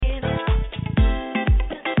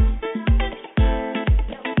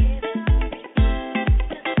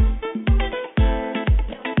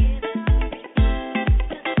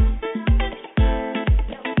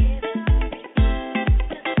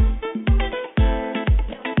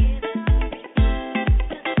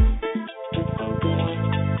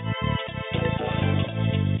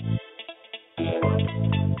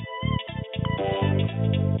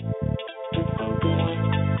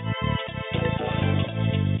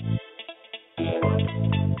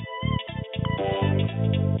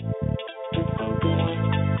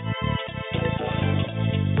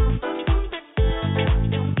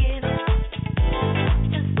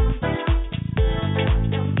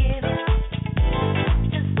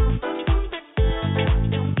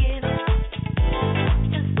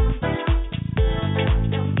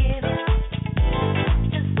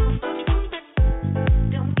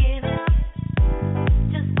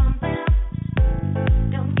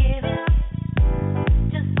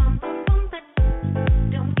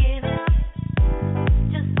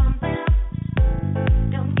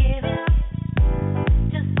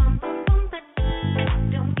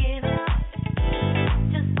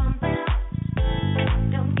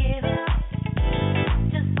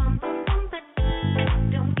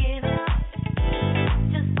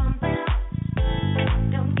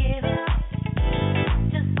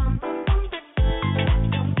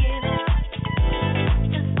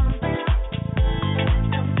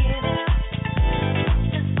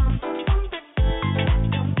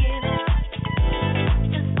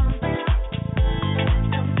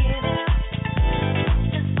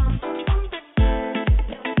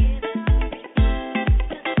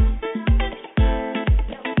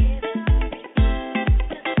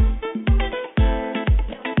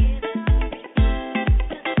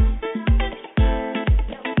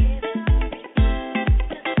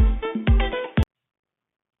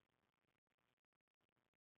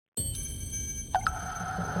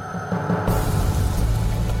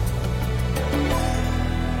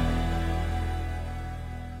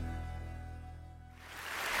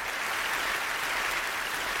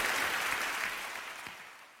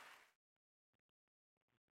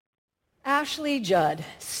Ashley Judd,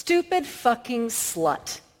 stupid fucking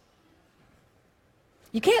slut.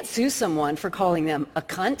 You can't sue someone for calling them a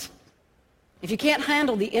cunt. If you can't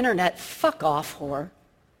handle the internet, fuck off, whore.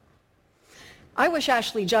 I wish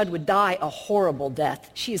Ashley Judd would die a horrible death.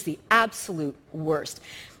 She is the absolute worst.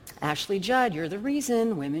 Ashley Judd, you're the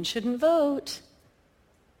reason women shouldn't vote.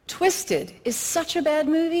 Twisted is such a bad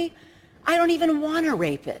movie, I don't even want to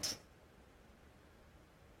rape it.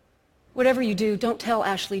 Whatever you do, don't tell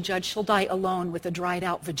Ashley Judd she'll die alone with a dried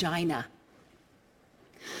out vagina.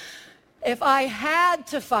 If I had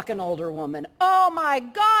to fuck an older woman, oh my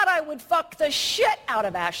God, I would fuck the shit out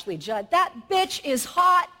of Ashley Judd. That bitch is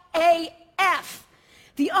hot AF.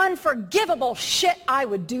 The unforgivable shit I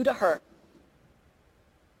would do to her.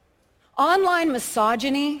 Online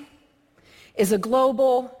misogyny is a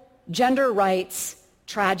global gender rights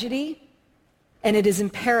tragedy, and it is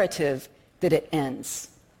imperative that it ends.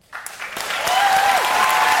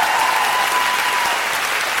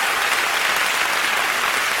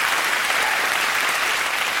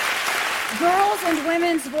 Girls' and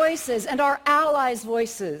women's voices and our allies'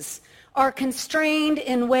 voices are constrained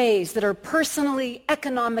in ways that are personally,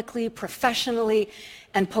 economically, professionally,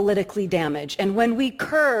 and politically damaged. And when we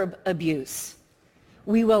curb abuse,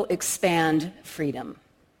 we will expand freedom.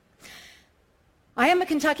 I am a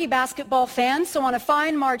Kentucky basketball fan, so on a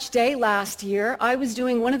fine March day last year, I was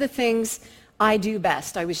doing one of the things I do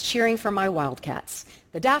best. I was cheering for my Wildcats.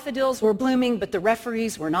 The daffodils were blooming, but the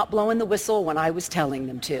referees were not blowing the whistle when I was telling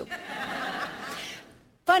them to.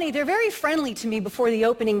 Funny, they're very friendly to me before the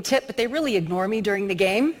opening tip, but they really ignore me during the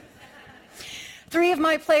game. 3 of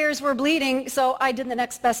my players were bleeding, so I did the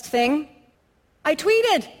next best thing. I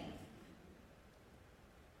tweeted.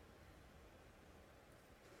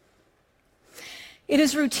 It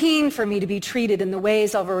is routine for me to be treated in the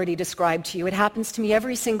ways I've already described to you. It happens to me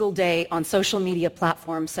every single day on social media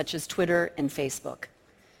platforms such as Twitter and Facebook.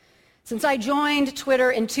 Since I joined Twitter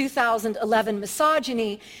in 2011,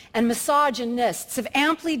 misogyny and misogynists have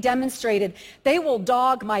amply demonstrated they will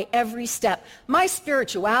dog my every step. My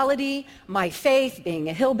spirituality, my faith, being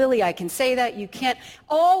a hillbilly, I can say that, you can't,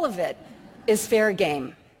 all of it is fair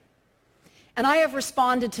game. And I have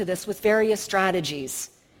responded to this with various strategies.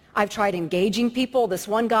 I've tried engaging people. This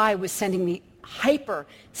one guy was sending me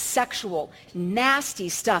hyper-sexual, nasty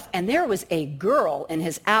stuff, and there was a girl in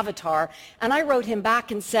his avatar, and I wrote him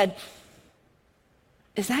back and said,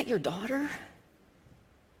 "Is that your daughter?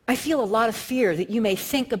 I feel a lot of fear that you may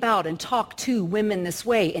think about and talk to women this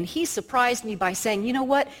way." And he surprised me by saying, "You know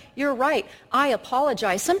what? You're right. I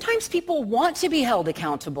apologize. Sometimes people want to be held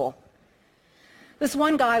accountable." This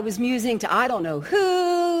one guy was musing to I don't know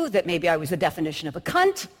who, that maybe I was the definition of a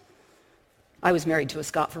cunt. I was married to a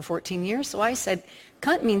Scot for 14 years, so I said,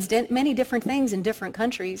 cunt means many different things in different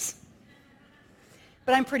countries.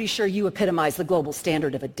 But I'm pretty sure you epitomize the global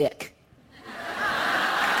standard of a dick.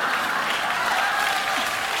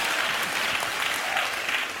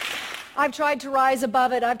 I've tried to rise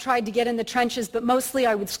above it. I've tried to get in the trenches, but mostly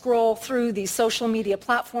I would scroll through these social media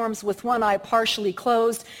platforms with one eye partially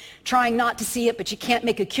closed, trying not to see it, but you can't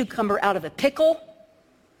make a cucumber out of a pickle.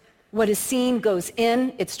 What is seen goes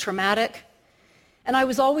in. It's traumatic. And I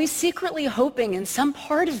was always secretly hoping in some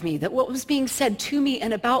part of me that what was being said to me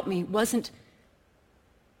and about me wasn't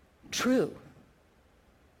true.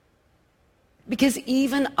 Because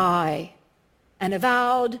even I, an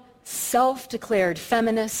avowed, self-declared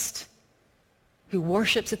feminist who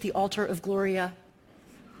worships at the altar of Gloria,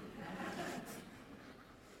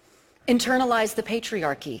 internalized the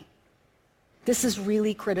patriarchy. This is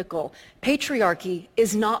really critical. Patriarchy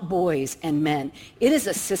is not boys and men. It is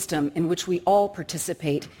a system in which we all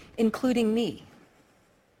participate, including me.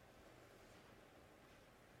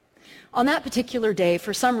 On that particular day,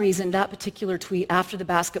 for some reason, that particular tweet after the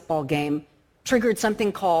basketball game triggered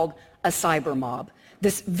something called a cyber mob.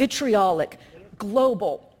 This vitriolic,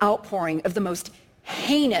 global outpouring of the most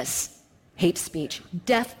heinous hate speech,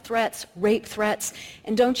 death threats, rape threats.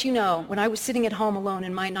 And don't you know, when I was sitting at home alone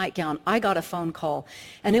in my nightgown, I got a phone call,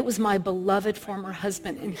 and it was my beloved former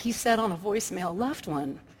husband, and he said on a voicemail, "Loved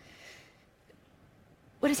one,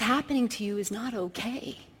 what is happening to you is not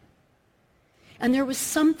okay." And there was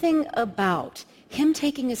something about him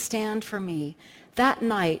taking a stand for me that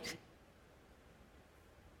night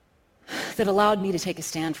that allowed me to take a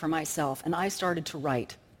stand for myself, and I started to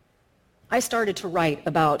write. I started to write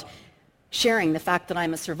about sharing the fact that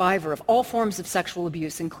I'm a survivor of all forms of sexual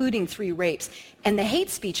abuse, including 3 rapes, and the hate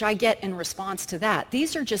speech I get in response to that.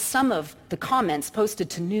 These are just some of the comments posted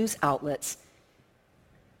to news outlets.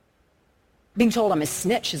 Being told I'm a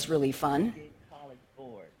snitch is really fun. College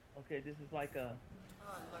board. Okay, this is like a...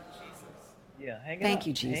 Yeah, hang it Thank up.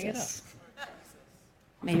 you, Hang it Jesus. up.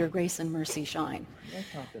 May your grace and mercy shine. That's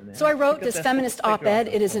something there. So I wrote this Take feminist it off op-ed.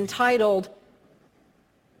 the It is phone. entitled,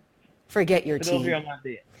 Forget Your Put it over here Teen. on my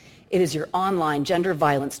bed. It is your online gender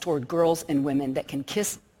violence toward girls and women that can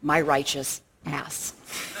kiss my righteous ass.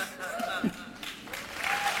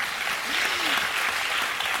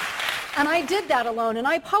 And I did that alone, and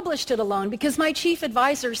I published it alone because my chief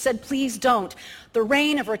advisor said, please don't. The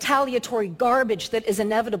reign of retaliatory garbage that is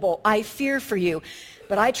inevitable, I fear for you.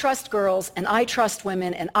 But I trust girls, and I trust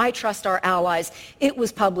women, and I trust our allies. It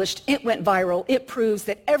was published, it went viral, it proves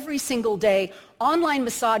that every single day, online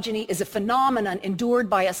misogyny is a phenomenon endured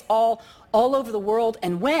by us all over the world,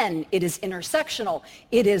 and when it is intersectional,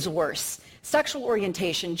 it is worse. Sexual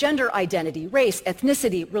orientation, gender identity, race,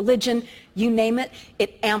 ethnicity, religion, you name it,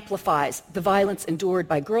 it amplifies the violence endured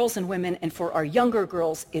by girls and women, and for our younger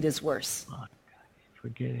girls, it is worse. Oh, God,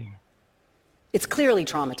 forgetting. It's clearly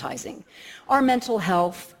traumatizing. Our mental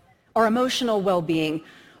health, our emotional well-being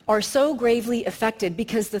are so gravely affected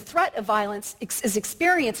because the threat of violence is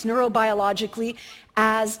experienced neurobiologically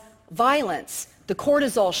as violence. The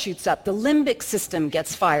cortisol shoots up, the limbic system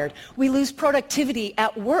gets fired, we lose productivity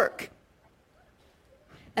at work.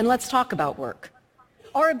 And let's talk about work.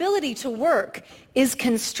 Our ability to work is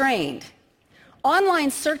constrained. Online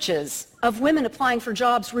searches of women applying for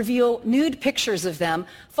jobs reveal nude pictures of them,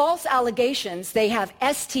 false allegations they have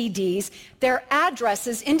STDs, their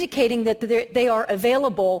addresses indicating that they are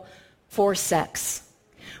available for sex,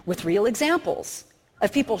 with real examples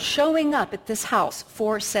of people showing up at this house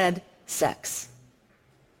for said sex.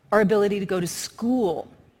 Our ability to go to school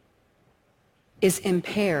is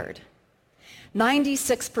impaired.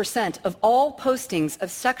 96% of all postings of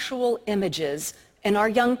sexual images in our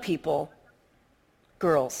young people,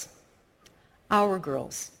 girls, our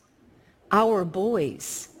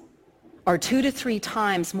boys, are 2 to 3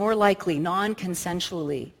 times more likely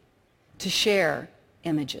non-consensually to share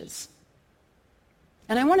images.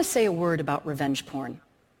 And I want to say a word about revenge porn.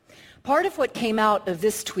 Part of what came out of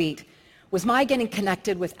this tweet was my getting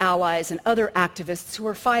connected with allies and other activists who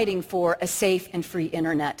are fighting for a safe and free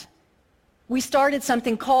internet. We started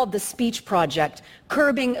something called the Speech Project,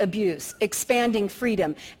 Curbing Abuse, Expanding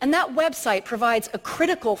Freedom. And that website provides a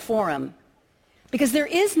critical forum because there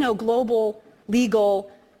is no global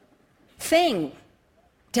legal thing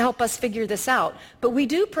to help us figure this out. But we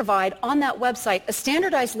do provide on that website a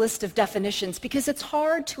standardized list of definitions because it's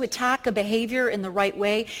hard to attack a behavior in the right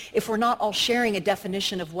way if we're not all sharing a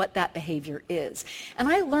definition of what that behavior is. And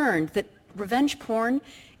I learned that revenge porn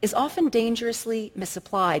is often dangerously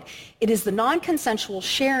misapplied. It is the non-consensual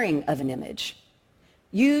sharing of an image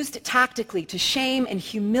used tactically to shame and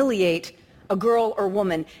humiliate a girl or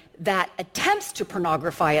woman that attempts to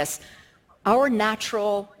pornography us. Our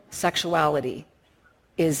natural sexuality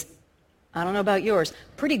is, I don't know about yours,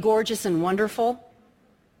 pretty gorgeous and wonderful,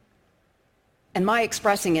 and my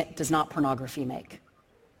expressing it does not pornography make.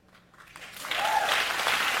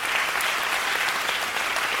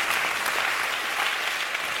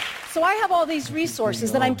 So I have all these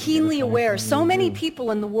resources that I'm keenly aware so many people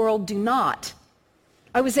in the world do not.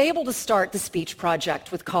 I was able to start the Speech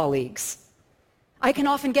Project with colleagues. I can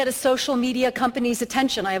often get a social media company's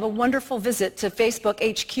attention. I have a wonderful visit to Facebook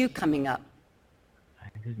HQ coming up.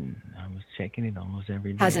 I was checking it almost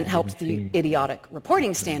every day. Hasn't helped the idiotic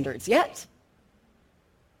reporting standards yet.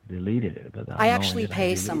 Deleted it, but I actually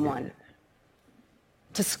pay someone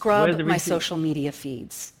to scrub my social media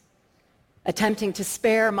feeds, attempting to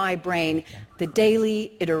spare my brain the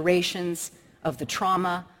daily iterations of the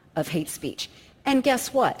trauma of hate speech. And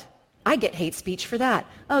guess what? I get hate speech for that.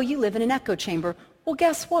 Oh, you live in an echo chamber. Well,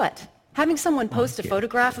 guess what? Having someone post a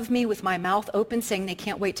photograph of me with my mouth open saying they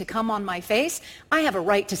can't wait to come on my face, I have a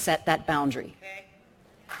right to set that boundary.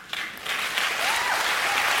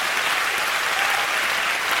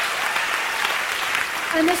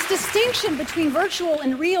 And this distinction between virtual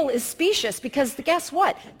and real is specious because guess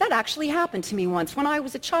what? That actually happened to me once when I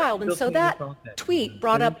was a child. And so that tweet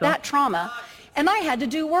brought up that trauma, and I had to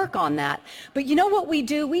do work on that. But you know what we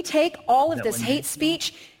do? We take all of this hate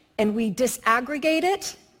speech and we disaggregate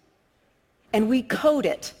it and we code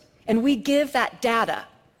it and we give that data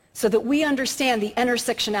so that we understand the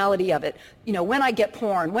intersectionality of it. You know, when I get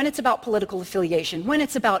porn, when it's about political affiliation, when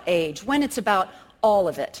it's about age, when it's about all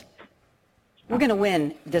of it. We're going to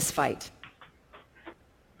win this fight.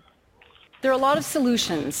 There are a lot of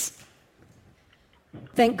solutions.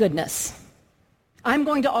 Thank goodness. I'm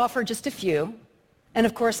going to offer just a few. And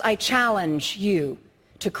of course, I challenge you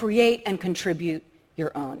to create and contribute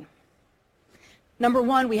your own. Number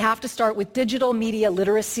one, we have to start with digital media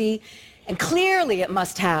literacy. And clearly it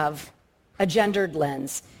must have a gendered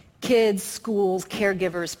lens. Kids, schools,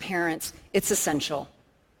 caregivers, parents, it's essential.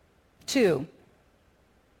 Two,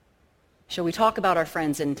 shall we talk about our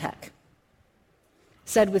friends in tech?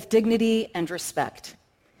 Said with dignity and respect,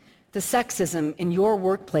 the sexism in your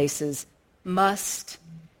workplaces must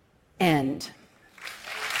end.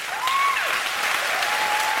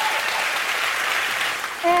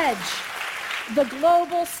 EDGE, the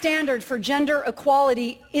global standard for gender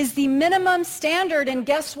equality, is the minimum standard. And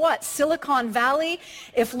guess what? Silicon Valley,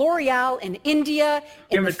 if L'Oreal in India,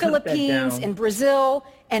 in the Philippines, in Brazil,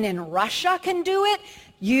 and in Russia can do it,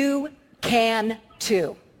 you can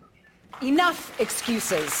too. Enough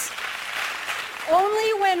excuses.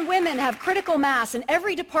 Only when women have critical mass in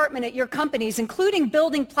every department at your companies, including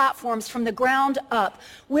building platforms from the ground up,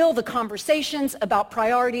 will the conversations about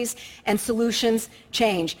priorities and solutions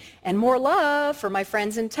change. And more love for my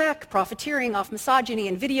friends in tech. Profiteering off misogyny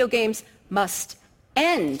and video games must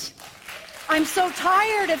end. I'm so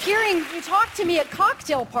tired of hearing you talk to me at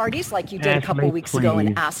cocktail parties, like you did a couple weeks ago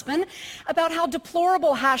in Aspen, about how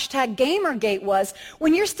deplorable #Gamergate was,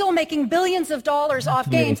 when you're still making billions of dollars off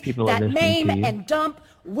games that maim and dump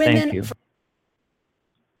women.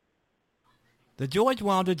 The George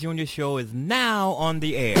Wilder Jr. Show is now on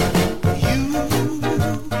the air. You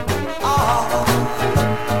are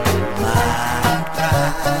my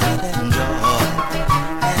pride and joy,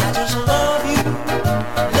 and I just love you,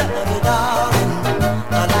 darling,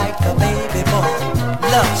 like a baby boy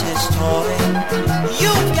loves his toy.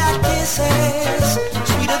 You've got kisses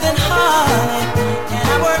sweeter than honey, and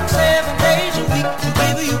I work 7 days a week to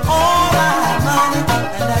give you all my money,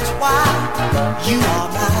 and that's why you are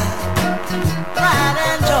my pride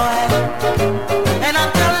and joy. And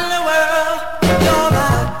I'm telling the world, you're my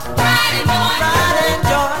pride and joy, pride and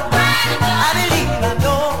joy. I believe I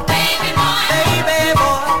know, baby boy, baby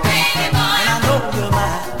boy, baby boy. And I know you're my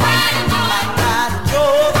pride and joy, my pride and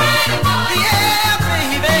joy, pride and joy. Yeah,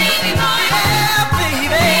 baby, baby boy, yeah, baby,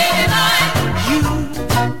 baby boy. You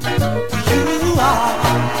are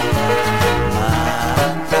my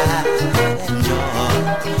pride and joy,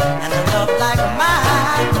 and a love like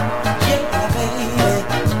mine, yeah, baby.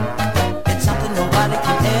 It's something nobody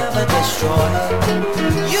can ever destroy.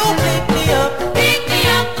 You pick me up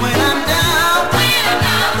when I'm down,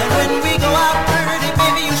 and when we go out dirty,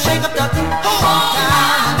 baby, you shake up the whole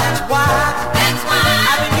town. That's why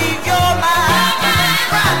I believe you're my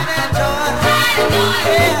pride and joy.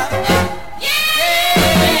 Yeah, yeah, yeah.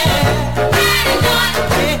 Pride and joy, yeah,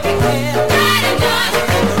 yeah. Pride and joy,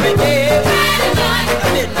 yeah, pride and joy.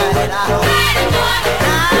 Midnight hour, pride and joy.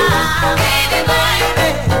 Baby boy,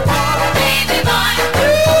 baby boy, pride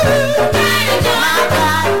and joy, my pride and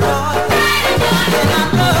joy, pride and joy. And I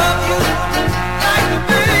love you like a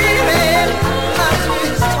baby loves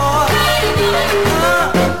his toy.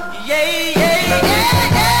 Yeah, yeah, yeah, yeah.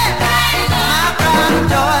 My pride and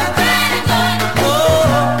joy, pride and joy.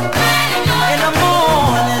 Oh, pride and joy. In the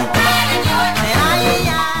morning, pride and joy.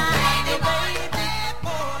 Baby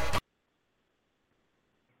boy.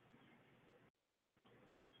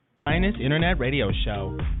 Finest internet radio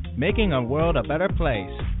show, making a world a better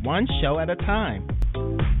place, one show at a time.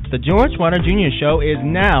 The George Wilder Jr. Show is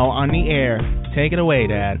now on the air. Take it away,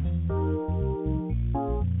 Dad.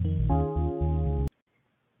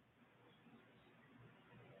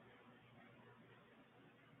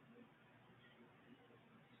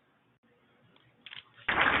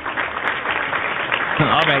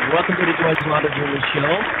 All right, welcome to the George Wilder Jr.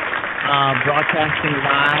 Show, broadcasting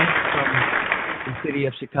live from the city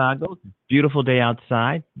of Chicago. Beautiful day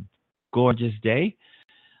outside, gorgeous day.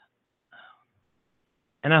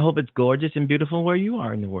 And I hope it's gorgeous and beautiful where you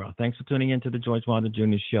are in the world. Thanks for tuning in to the George Wilder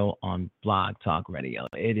Jr. Show on Blog Talk Radio.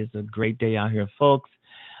 It is a great day out here, folks.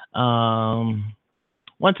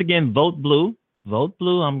 Once again, vote blue. Vote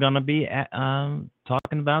blue. I'm going to be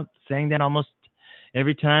talking about saying that almost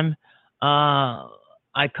every time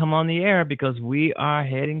I come on the air, because we are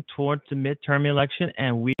heading towards the midterm election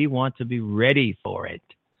and we want to be ready for it.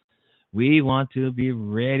 We want to be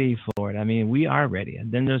ready for it. I mean, we are ready.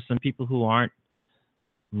 And then there's some people who aren't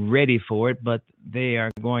ready for it, but they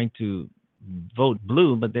are going to vote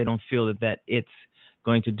blue, but they don't feel that it's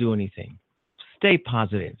going to do anything. Stay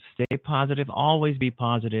positive. Stay positive. Always be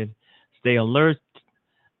positive. Stay alert.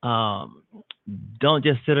 Don't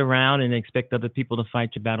just sit around and expect other people to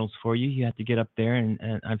fight your battles for you. You have to get up there, and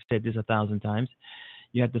I've said this 1,000 times.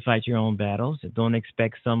 You have to fight your own battles. Don't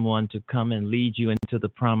expect someone to come and lead you into the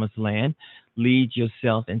promised land. Lead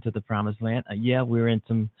yourself into the promised land. Yeah, we're in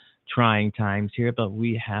some trying times here, but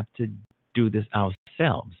we have to do this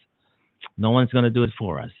ourselves. No one's going to do it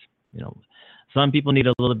for us. You know, some people need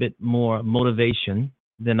a little bit more motivation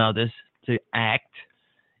than others to act.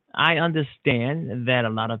 I understand that a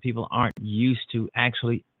lot of people aren't used to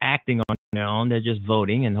actually acting on their own. They're just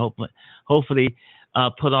voting and hopefully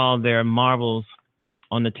put all their marbles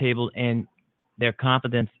on the table and their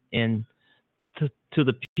confidence in to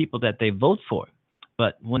the people that they vote for.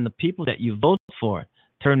 But when the people that you vote for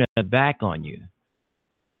turn their back on you,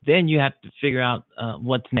 then you have to figure out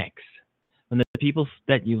what's next. When the people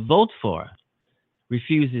that you vote for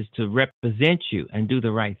refuses to represent you and do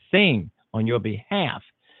the right thing on your behalf,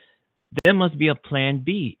 there must be a plan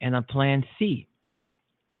B and a plan C.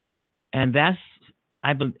 And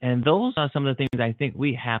those are some of the things I think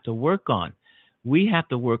we have to work on. We have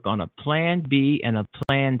to work on a plan B and a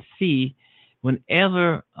plan C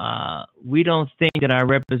whenever we don't think that our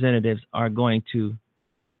representatives are going to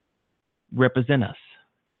represent us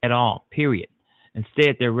at all, period.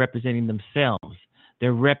 Instead, they're representing themselves.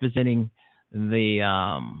 They're representing the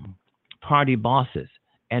party bosses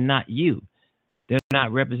and not you. They're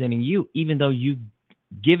not representing you, even though you've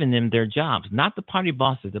given them their jobs. Not the party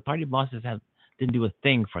bosses. The party bosses didn't do a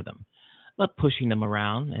thing for them, but pushing them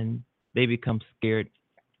around, and they become scared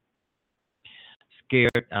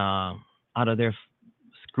out of their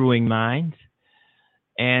screwing minds.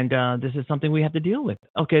 And this is something we have to deal with.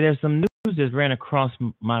 Okay, there's some news that ran across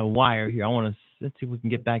my wire here. Let's see if we can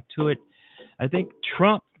get back to it. I think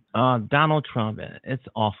Donald Trump, it's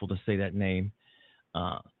awful to say that name.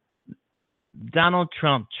 Donald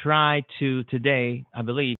Trump tried to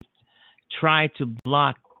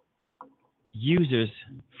block users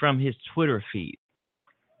from his Twitter feed.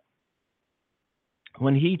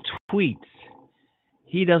 When he tweets,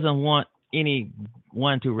 he doesn't want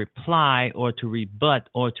anyone to reply or to rebut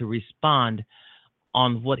or to respond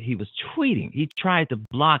on what he was tweeting. He tried to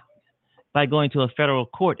block by going to a federal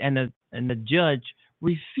court, and the judge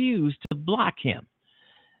refused to block him.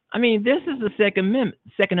 I mean, this is the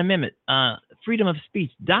Second Amendment, freedom of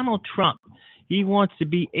speech. Donald Trump, he wants to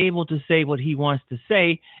be able to say what he wants to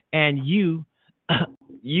say, and you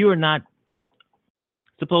are not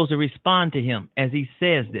supposed to respond to him as he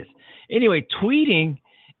says this. Anyway, tweeting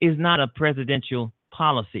is not a presidential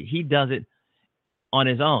policy. He does it on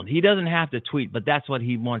his own. He doesn't have to tweet, but that's what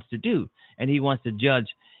he wants to do. And he wants to judge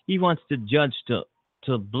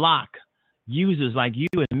to block users like you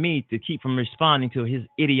and me to keep from responding to his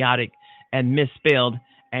idiotic and misspelled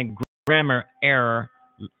and grammar error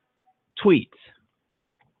tweets.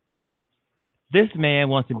 This man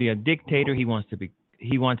wants to be a dictator. He wants to be.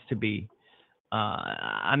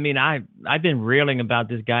 I've been railing about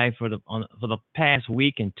this guy for the past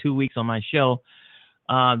week and 2 weeks on my show.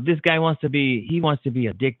 This guy wants to be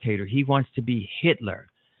a dictator. He wants to be Hitler.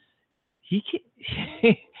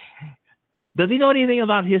 Does he know anything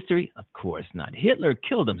about history? Of course not. Hitler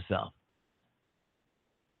killed himself.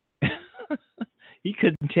 He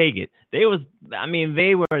couldn't take it.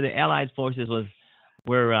 The Allied forces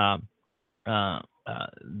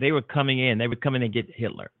they were coming in. They were coming to get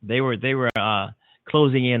Hitler. They were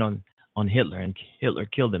closing in on Hitler, and Hitler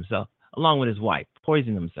killed himself along with his wife,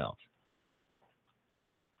 poisoned himself.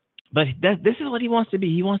 But this is what he wants to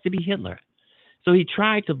be. He wants to be Hitler. So he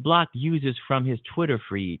tried to block users from his Twitter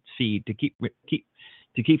feed to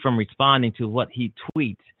keep from responding to what he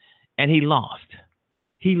tweets, and he lost.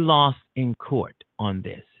 He lost in court on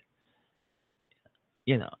this.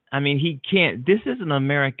 He can't. This is an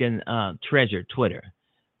American treasure, Twitter.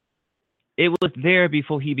 It was there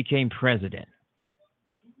before he became president.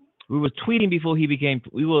 We were tweeting before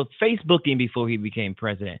we were Facebooking before he became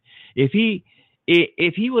president. If he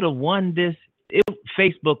would have won this,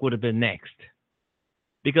 Facebook would have been next.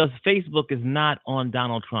 Because Facebook is not on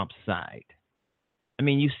Donald Trump's side. I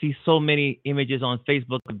mean, you see so many images on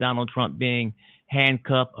Facebook of Donald Trump being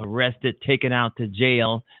handcuffed, arrested, taken out to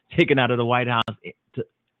jail, taken out of the White House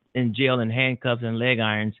in jail in handcuffs and leg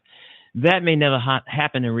irons. That may never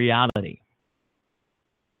happen in reality.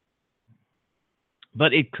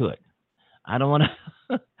 But it could. I don't want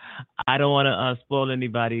to spoil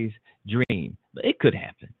anybody's dream, but it could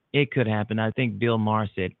happen. It could happen. I think Bill Maher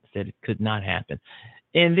said it could not happen.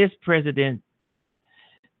 And with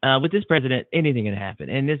this president, anything can happen.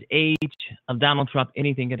 In this age of Donald Trump,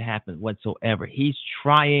 anything can happen whatsoever. He's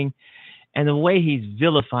trying, and the way he's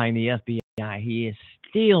vilifying the FBI, he is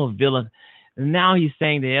still vilifying. Now he's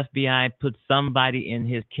saying the FBI put somebody in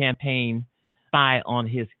his campaign, spy on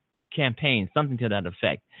his campaign, something to that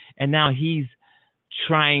effect. And now he's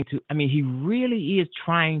trying to, he really is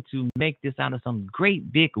trying to make this out of some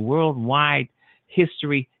great big worldwide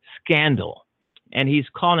history scandal. And he's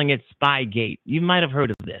calling it Spygate. You might have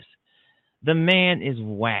heard of this. The man is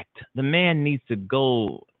whacked. The man needs to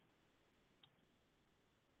go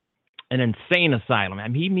an insane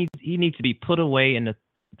asylum. He needs to be put away and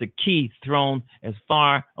the key thrown as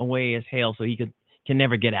far away as hell so he can can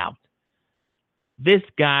never get out. This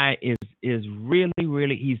guy is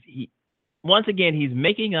really, once again, he's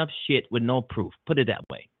making up shit with no proof. Put it that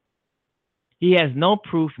way. He has no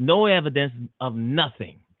proof, no evidence of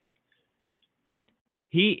nothing.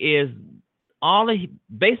 He is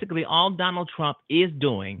basically all Donald Trump is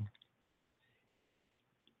doing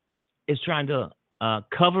is trying to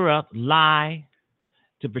cover up, lie,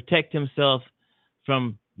 to protect himself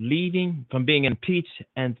from being impeached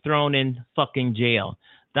and thrown in fucking jail.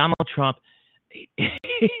 Donald Trump,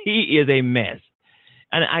 he is a mess.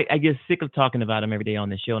 And I get sick of talking about him every day on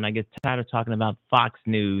the show, and I get tired of talking about Fox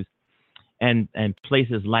News and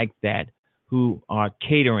places like that who are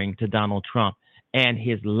catering to Donald Trump and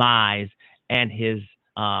his lies and his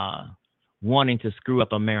wanting to screw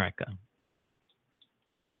up America.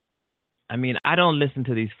 I mean, I don't listen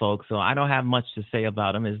to these folks, so I don't have much to say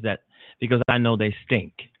about them, is that because I know they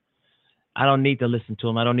stink. I don't need to listen to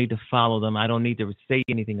them. I don't need to follow them. I don't need to say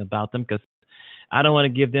anything about them because I don't want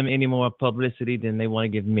to give them any more publicity than they want to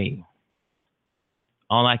give me.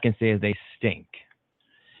 All I can say is they stink.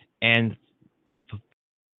 And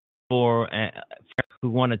for who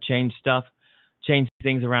want to change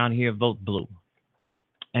things around here, vote blue.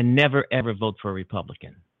 And never, ever vote for a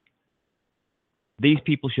Republican. These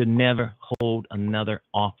people should never hold another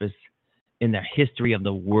office in the history of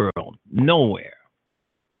the world. Nowhere.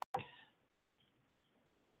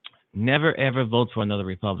 Never, ever vote for another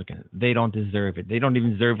Republican. They don't deserve it. They don't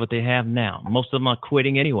even deserve what they have now. Most of them are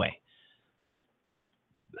quitting anyway.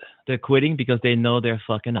 They're quitting because they know they're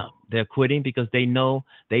fucking up. They're quitting because they know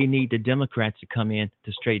they need the Democrats to come in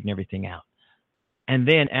to straighten everything out. And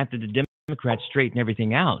then after the Democrats straighten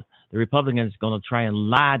everything out, the Republicans are going to try and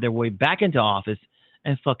lie their way back into office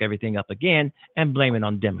and fuck everything up again and blame it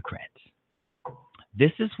on Democrats.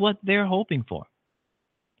 This is what they're hoping for.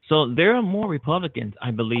 So there are more Republicans,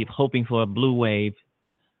 I believe, hoping for a blue wave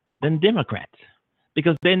than Democrats,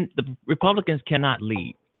 because then the Republicans cannot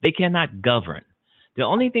lead. They cannot govern. The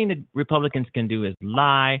only thing that Republicans can do is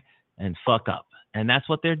lie and fuck up. And that's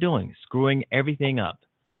what they're doing, screwing everything up.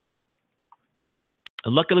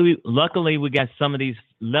 Luckily, we got some of these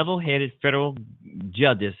level-headed federal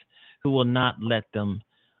judges who will not let them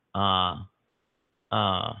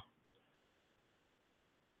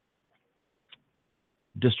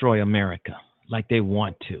destroy America like they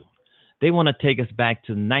want to. They want to take us back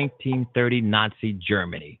to 1930 Nazi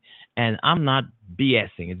Germany. And I'm not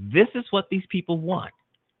BSing. This is what these people want.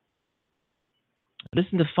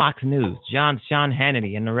 Listen to Fox News, Sean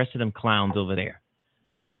Hannity and the rest of them clowns over there.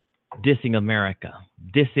 Dissing America,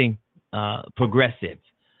 dissing progressive,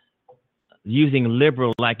 using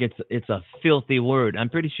liberal like it's a filthy word. I'm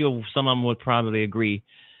pretty sure some of them would probably agree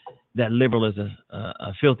that liberal is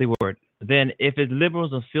a filthy word. Then if liberal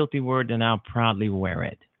is a filthy word, then I'll proudly wear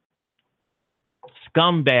it.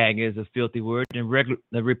 Scumbag is a filthy word, and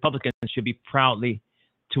the Republicans should be proudly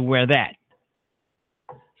to wear that.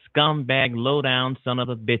 Scumbag, low down son of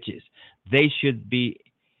a bitches. They should be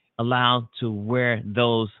allowed to wear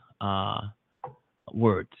those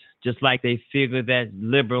words, just like they figure that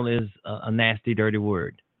liberal is a nasty, dirty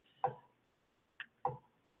word.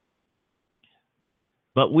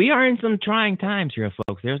 But we are in some trying times here,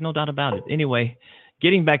 folks. There's no doubt about it. Anyway,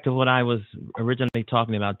 getting back to what I was originally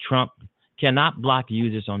talking about, Trump cannot block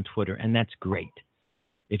users on Twitter, and that's great.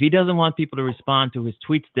 If he doesn't want people to respond to his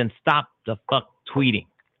tweets, then stop the fuck tweeting.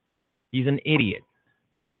 He's an idiot.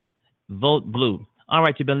 Vote blue. All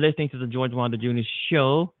right, you've been listening to the George Wilder Jr.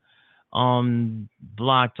 Show on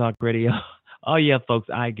Blog Talk Radio. Oh, yeah, folks,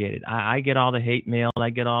 I get it. I get all the hate mail. I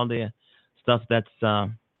get all the stuff that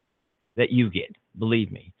you get.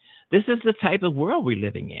 Believe me. This is the type of world we're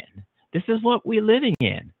living in. This is what we're living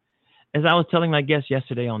in. As I was telling my guest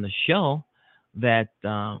yesterday on the show, that,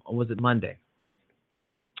 or was it Monday?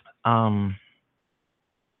 I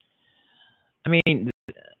mean,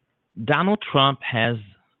 Donald Trump has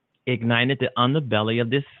ignited the underbelly of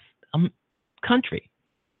this country.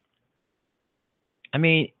 I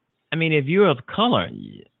mean, if you're of color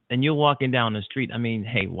and you're walking down the street, I mean,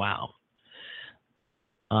 hey, wow.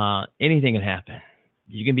 Anything can happen.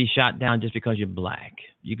 You can be shot down just because you're black.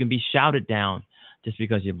 You can be shouted down just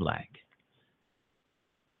because you're black.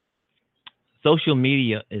 Social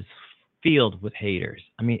media is filled with haters.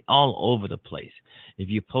 I mean, all over the place. If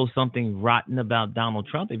you post something rotten about Donald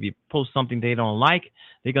Trump, if you post something they don't like,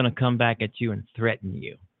 they're going to come back at you and threaten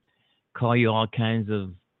you, call you all kinds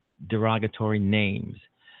of derogatory names,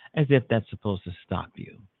 as if that's supposed to stop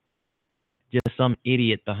you. Just some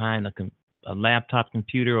idiot behind a laptop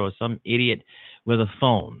computer or some idiot with a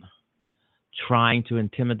phone trying to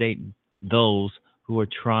intimidate those who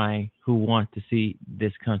want to see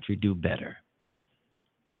this country do better.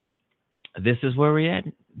 This is where we're at.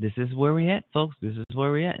 This is where we're at, folks. This is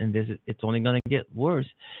where we're at, and it's only going to get worse.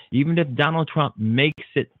 Even if Donald Trump makes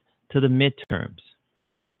it to the midterms,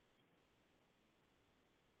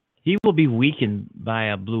 he will be weakened by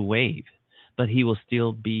a blue wave, but he will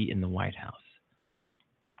still be in the White House.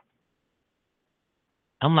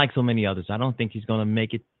 Unlike so many others, I don't think he's going to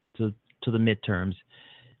make it to the midterms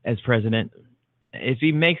as president. If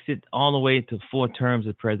he makes it all the way to 4 terms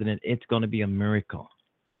as president, it's going to be a miracle.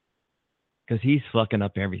 Because he's fucking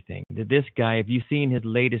up everything. This guy, if you've seen his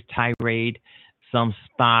latest tirade, some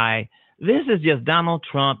spy, this is just Donald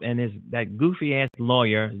Trump and that goofy ass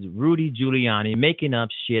lawyer, Rudy Giuliani, making up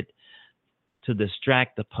shit to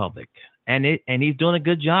distract the public. And he's doing a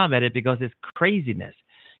good job at it because it's craziness.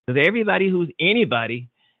 Because everybody who's anybody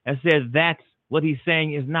that says that's what he's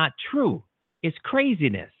saying is not true. It's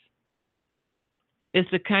craziness. It's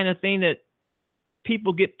the kind of thing that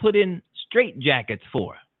people get put in straitjackets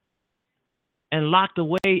for and locked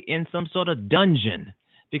away in some sort of dungeon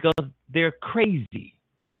because they're crazy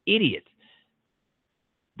idiots.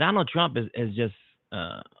 Donald Trump is just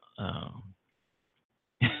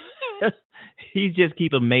he just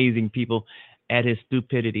keeps amazing people at his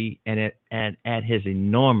stupidity and at his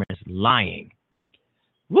enormous lying.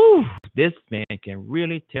 Woo! This man can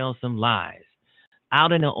really tell some lies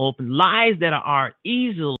out in the open, lies that are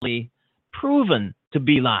easily proven to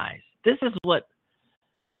be lies. This is what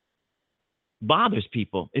bothers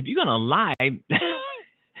people. If you're gonna lie,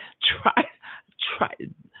 try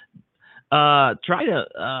to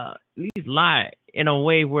at least lie in a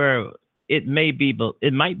way where it might be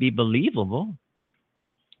believable.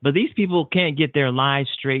 But these people can't get their lies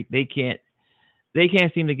straight. They can't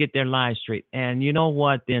seem to get their lies straight. And you know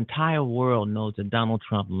what? The entire world knows that Donald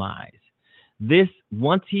Trump lies.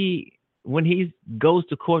 When he goes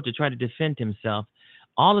to court to try to defend himself,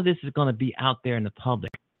 all of this is going to be out there in the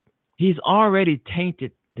public. He's already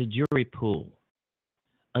tainted the jury pool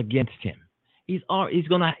against him. It's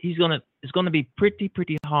gonna be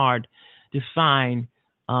pretty hard to find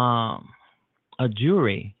a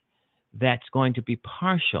jury that's going to be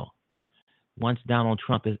partial once Donald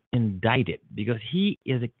Trump is indicted, because he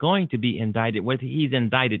is going to be indicted, whether he's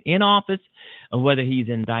indicted in office or whether he's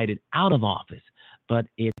indicted out of office. But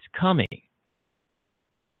it's coming.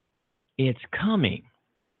 It's coming.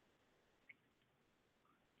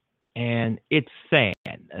 And it's sad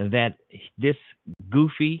that this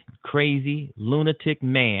goofy, crazy, lunatic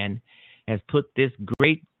man has put this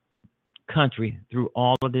great country through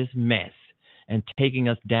all of this mess and taking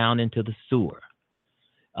us down into the sewer,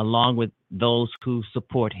 along with those who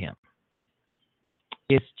support him.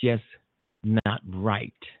 It's just not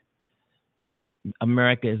right.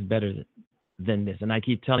 America is better than this. And I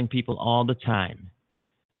keep telling people all the time,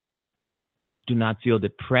 do not feel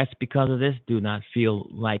depressed because of this. Do not feel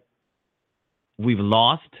like we've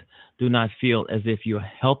lost. Do not feel as if you're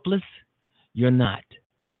helpless. You're not.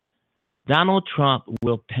 Donald Trump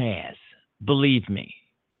will pass. Believe me.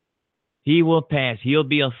 He will pass. He'll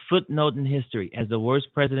be a footnote in history as the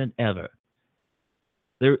worst president ever.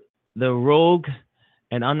 The rogue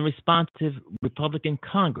and unresponsive Republican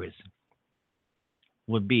Congress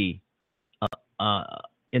would be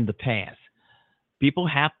in the past. People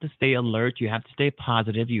have to stay alert. You have to stay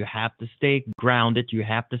positive. You have to stay grounded. You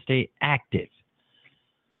have to stay active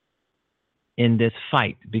in this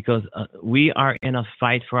fight, because we are in a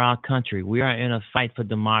fight for our country. We are in a fight for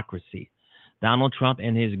democracy. Donald Trump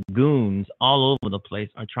and his goons all over the place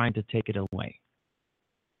are trying to take it away.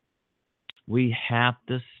 We have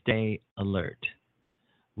to stay alert.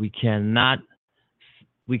 We cannot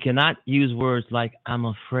use words like, I'm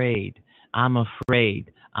afraid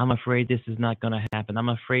this is not going to happen. I'm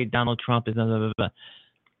afraid Donald Trump is blah, blah, blah, blah.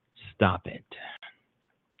 Stop it.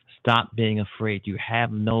 Stop being afraid. You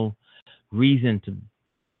have no reason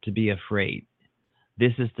to be afraid.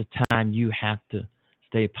 This is the time you have to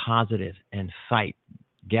stay positive and fight.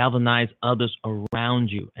 Galvanize others around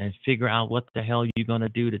you and figure out what the hell you're going to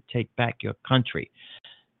do to take back your country.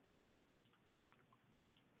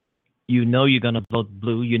 You know you're going to vote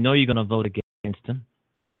blue. You know you're going to vote against them.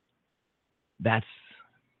 That's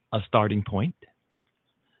a starting point.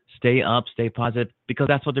 Stay up, stay positive, because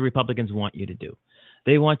that's what the Republicans want you to do.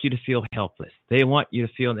 They want you to feel helpless. They want you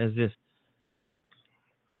to feel as if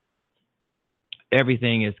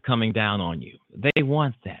everything is coming down on you. They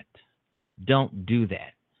want that. Don't do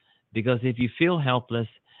that. Because if you feel helpless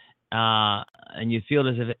and you feel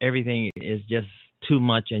as if everything is just too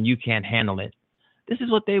much and you can't handle it, this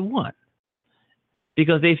is what they want.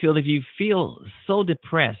 Because they feel if you feel so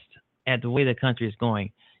depressed at the way the country is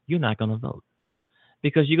going, you're not going to vote.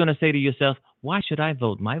 Because you're going to say to yourself, why should I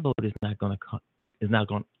vote? My vote is not going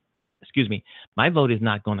my vote is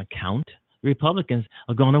not going to count. Republicans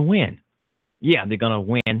are going to win. Yeah, they're going to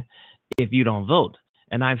win if you don't vote.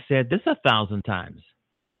 And I've said this 1,000 times.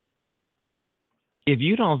 If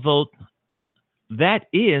you don't vote, that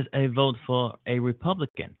is a vote for a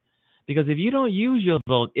Republican. Because if you don't use your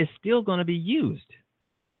vote, it's still going to be used.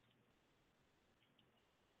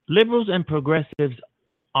 Liberals and progressives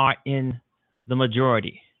are in the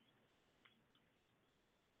majority.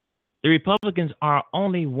 The Republicans are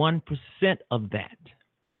only 1% of that.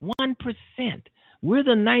 1%. We're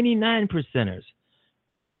the 99 percenters.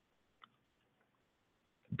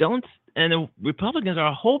 And the Republicans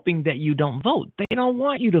are hoping that you don't vote. They don't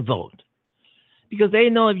want you to vote because they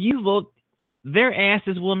know if you vote, their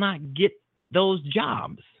asses will not get those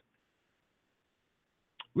jobs.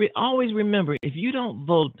 We always remember, if you don't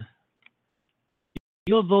vote,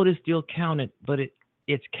 your vote is still counted, but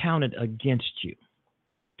it's counted against you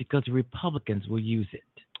because the Republicans will use it.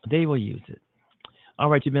 They will use it. All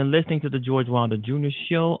right, you've been listening to the George Wilder Jr.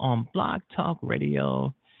 Show on Blog Talk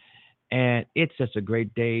Radio, and it's just a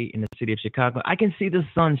great day in the city of Chicago. I can see the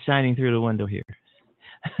sun shining through the window here.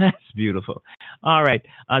 That's beautiful. All right,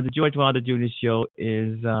 the George Wilder Jr. Show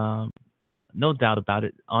is, no doubt about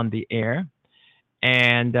it, on the air.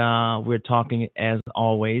 And we're talking, as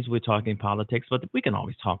always, we're talking politics, but we can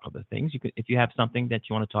always talk other things. If you have something that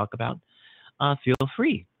you want to talk about, feel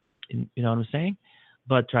free. You know what I'm saying?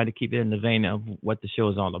 But try to keep it in the vein of what the show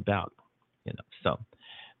is all about. So,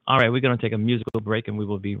 all right, we're going to take a musical break, and we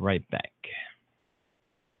will be right back.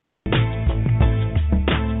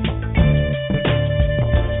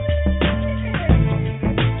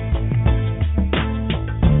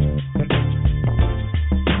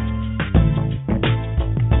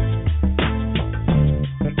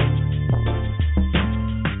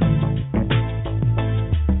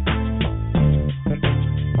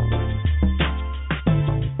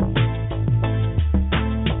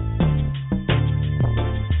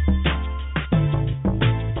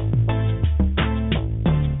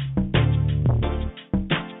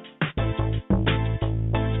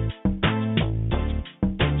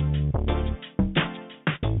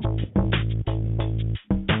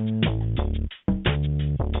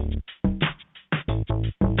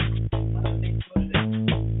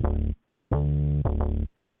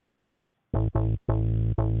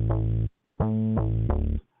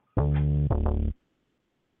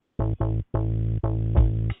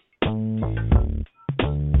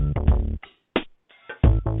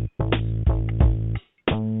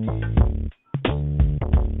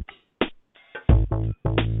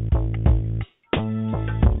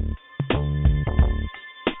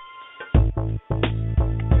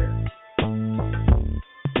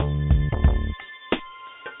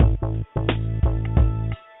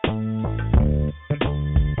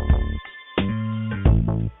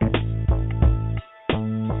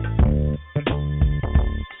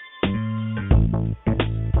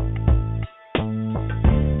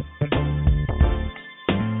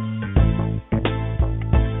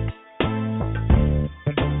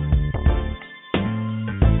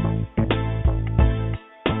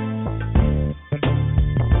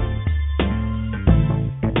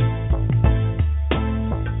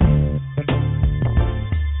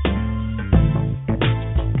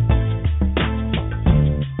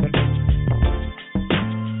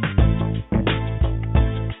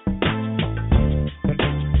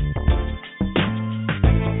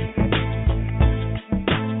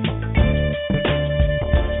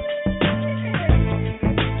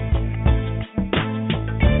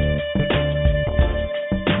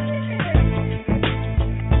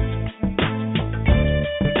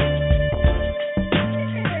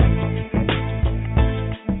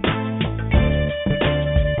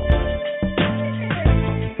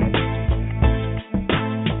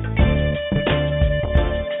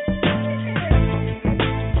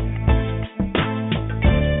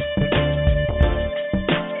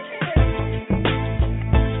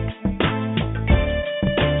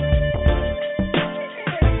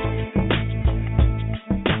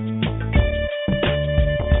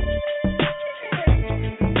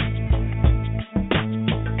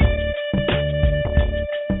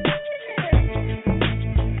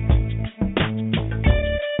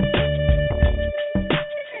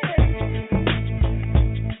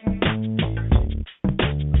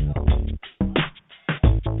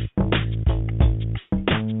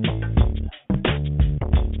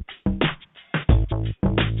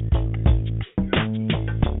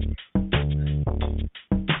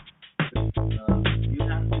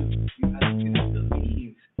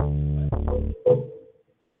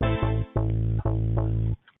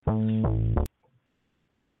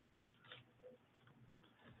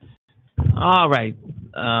 All right.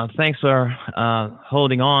 Thanks for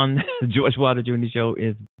holding on. The George Wilder Jr. Show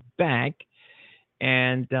is back.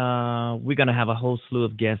 And we're going to have a whole slew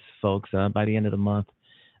of guests, folks, by the end of the month.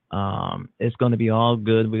 It's going to be all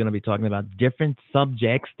good. We're going to be talking about different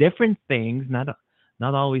subjects, different things, not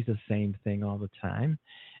always the same thing all the time.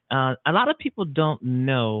 A lot of people don't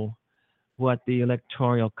know what the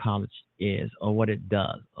Electoral College is or what it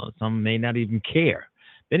does, or some may not even care.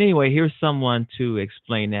 But anyway, here's someone to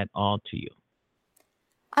explain that all to you.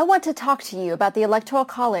 I want to talk to you about the Electoral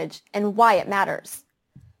College and why it matters.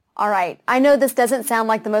 All right, I know this doesn't sound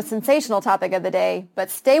like the most sensational topic of the day, but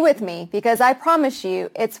stay with me because I promise you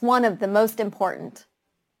it's one of the most important.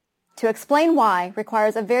 To explain why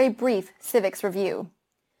requires a very brief civics review.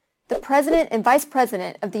 The President and Vice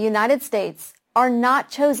President of the United States are not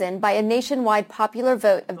chosen by a nationwide popular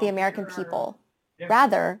vote of the American people.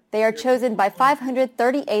 Rather, they are chosen by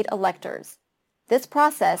 538 electors. This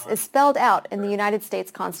process is spelled out in the United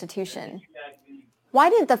States Constitution.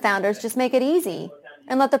 Why didn't the founders just make it easy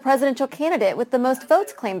and let the presidential candidate with the most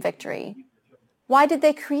votes claim victory? Why did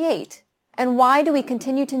they create, and why do we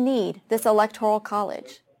continue to need this Electoral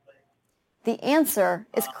College? The answer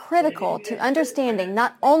is critical to understanding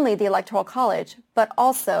not only the Electoral College, but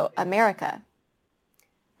also America.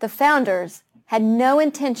 The founders had no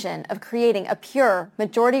intention of creating a pure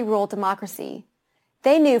majority-rule democracy.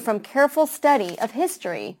 They knew from careful study of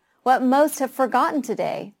history what most have forgotten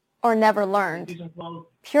today or never learned.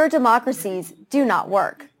 Pure democracies do not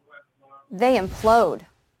work. They implode.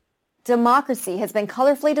 Democracy has been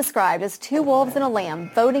colorfully described as two wolves and a lamb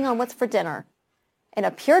voting on what's for dinner. In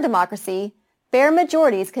a pure democracy, bare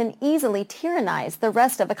majorities can easily tyrannize the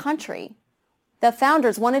rest of the country. The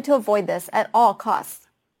founders wanted to avoid this at all costs.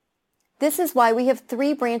 This is why we have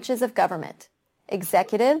three branches of government: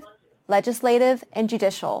 executive, legislative, and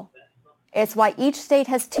judicial. It's why each state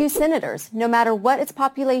has 2 senators, no matter what its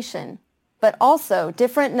population, but also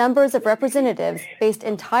different numbers of representatives based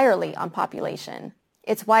entirely on population.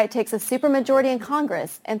 It's why it takes a supermajority in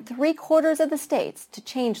Congress and 3/4 of the states to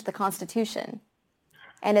change the Constitution.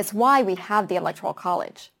 And it's why we have the Electoral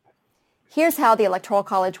College. Here's how the Electoral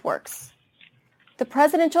College works. The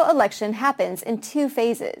presidential election happens in 2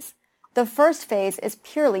 phases. The first phase is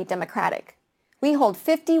purely democratic. We hold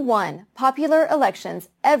 51 popular elections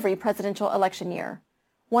every presidential election year,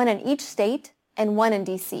 1 in each state and 1 in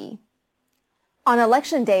D.C. On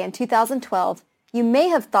Election Day in 2012, you may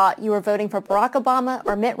have thought you were voting for Barack Obama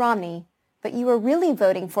or Mitt Romney, but you were really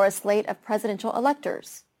voting for a slate of presidential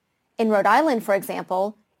electors. In Rhode Island, for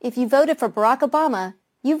example, if you voted for Barack Obama,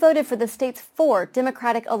 you voted for the state's 4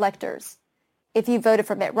 Democratic electors. If you voted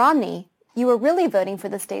for Mitt Romney, you were really voting for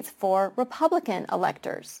the state's 4 Republican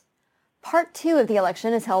electors. Part 2 of the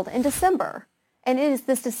election is held in December, and it is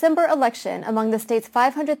this December election among the state's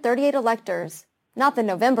 538 electors, not the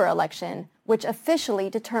November election, which officially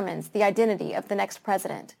determines the identity of the next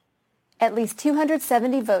president. At least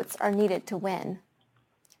 270 votes are needed to win.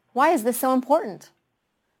 Why is this so important?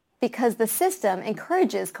 Because the system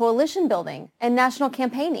encourages coalition building and national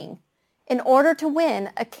campaigning. In order to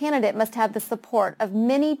win, a candidate must have the support of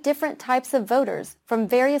many different types of voters from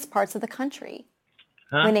various parts of the country.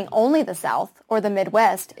 Winning only the South or the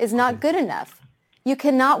Midwest is not good enough. You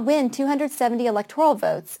cannot win 270 electoral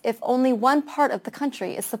votes if only one part of the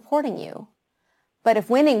country is supporting you. But if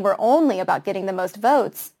winning were only about getting the most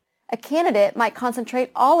votes, a candidate might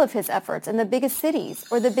concentrate all of his efforts in the biggest cities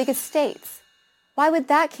or the biggest states. Why would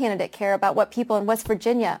that candidate care about what people in West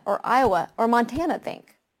Virginia or Iowa or Montana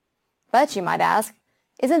think? But you might ask,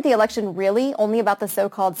 isn't the election really only about the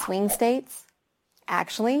so-called swing states?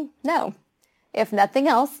 Actually, no. If nothing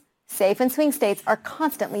else, safe and swing states are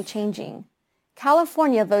constantly changing.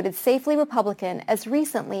 California voted safely Republican as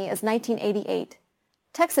recently as 1988.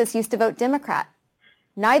 Texas used to vote Democrat.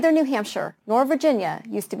 Neither New Hampshire nor Virginia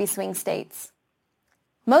used to be swing states.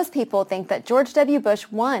 Most people think that George W. Bush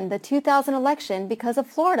won the 2000 election because of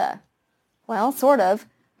Florida. Well, sort of,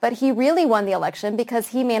 but he really won the election because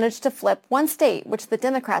he managed to flip one state which the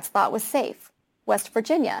Democrats thought was safe, West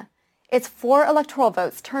Virginia. Its 4 electoral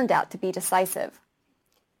votes turned out to be decisive.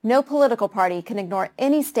 No political party can ignore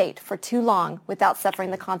any state for too long without suffering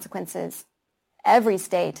the consequences. Every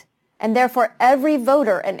state, and therefore every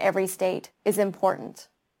voter in every state, is important.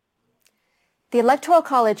 The Electoral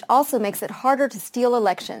College also makes it harder to steal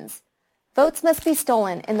elections. Votes must be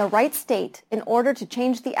stolen in the right state in order to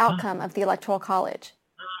change the outcome of the Electoral College.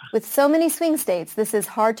 With so many swing states, this is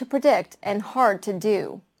hard to predict and hard to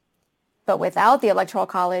do. But without the Electoral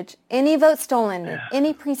College, any vote stolen in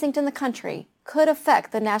any precinct in the country could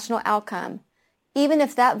affect the national outcome, even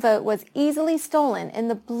if that vote was easily stolen in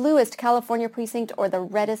the bluest California precinct or the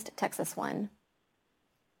reddest Texas one.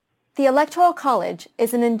 The Electoral College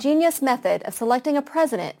is an ingenious method of selecting a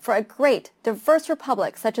president for a great, diverse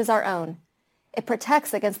republic such as our own. It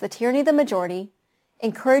protects against the tyranny of the majority,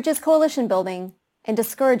 encourages coalition building, and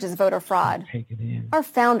discourages voter fraud. Our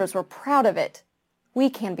founders were proud of it. We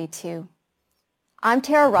can be too. I'm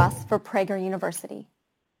Tara Russ for Prager University.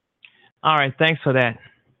 All right, thanks for that.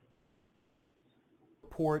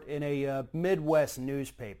 Report in a Midwest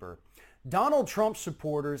newspaper. Donald Trump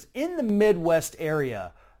supporters in the Midwest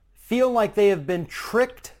area feel like they have been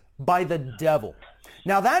tricked by the devil.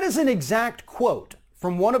 Now, that is an exact quote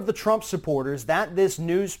from one of the Trump supporters that this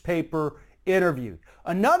newspaper interviewed.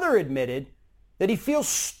 Another admitted that he feels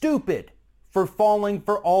stupid for falling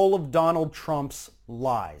for all of Donald Trump's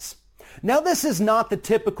lies. Now, this is not the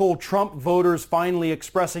typical Trump voters finally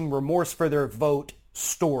expressing remorse for their vote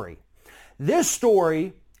story. This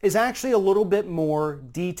story is actually a little bit more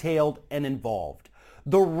detailed and involved.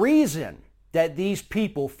 The reason that these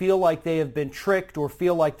people feel like they have been tricked or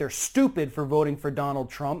feel like they're stupid for voting for Donald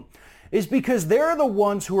Trump is because they're the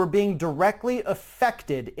ones who are being directly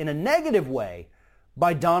affected in a negative way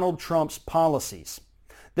by Donald Trump's policies.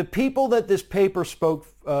 The people that this paper spoke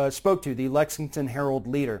to, the Lexington Herald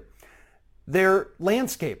leader, they're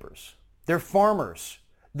landscapers, they're farmers,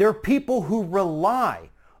 they're people who rely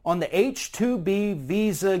on the H-2B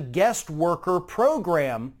visa guest worker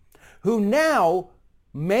program who now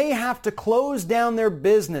may have to close down their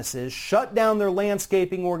businesses, shut down their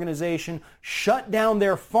landscaping organization, shut down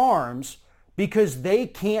their farms because they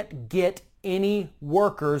can't get any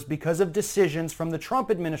workers because of decisions from the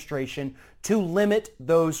Trump administration to limit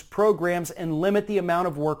those programs and limit the amount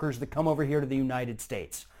of workers that come over here to the United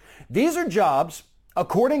States. These are jobs,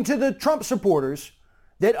 according to the Trump supporters,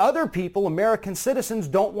 that other people, American citizens,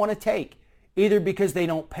 don't want to take, either because they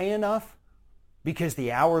don't pay enough, because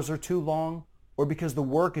the hours are too long, or because the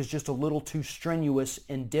work is just a little too strenuous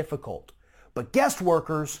and difficult. But guest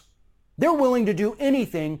workers, they're willing to do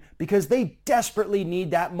anything because they desperately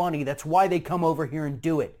need that money. That's why they come over here and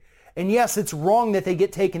do it. And yes, it's wrong that they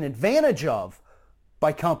get taken advantage of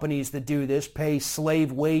by companies that do this, pay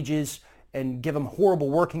slave wages and give them horrible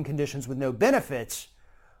working conditions with no benefits.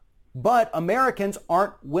 But Americans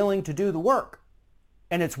aren't willing to do the work.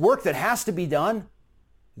 And it's work that has to be done.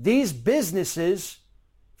 These businesses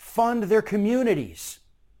fund their communities.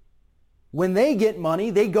 When they get money,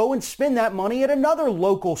 they go and spend that money at another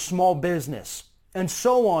local small business, and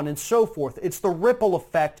so on and so forth. It's the ripple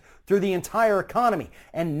effect through the entire economy.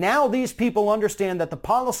 And now these people understand that the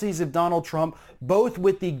policies of Donald Trump, both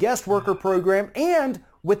with the guest worker program and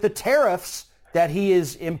with the tariffs that he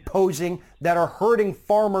is imposing that are hurting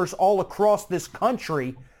farmers all across this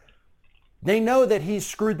country, they know that he's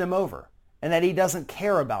screwed them over and that he doesn't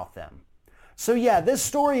care about them. So yeah, this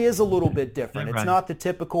story is a little bit different. It's not the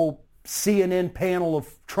typical CNN panel of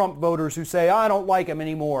Trump voters who say, I don't like him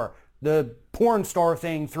anymore. The porn star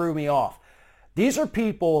thing threw me off. These are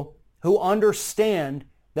people who understand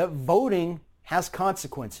that voting has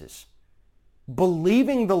consequences.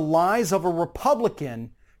 Believing the lies of a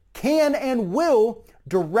Republican can and will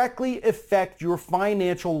directly affect your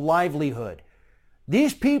financial livelihood.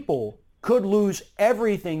 These people could lose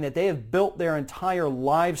everything that they have built their entire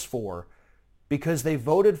lives for because they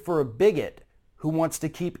voted for a bigot who wants to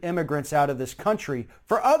keep immigrants out of this country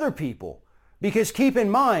for other people. Because keep in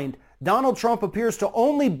mind, Donald Trump appears to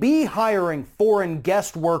only be hiring foreign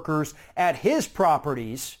guest workers at his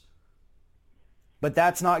properties, but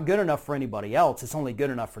that's not good enough for anybody else. It's only good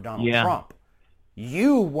enough for Donald Trump.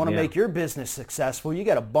 You want to make your business successful, you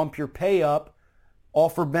got to bump your pay up,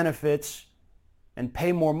 offer benefits, and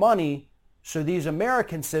pay more money so these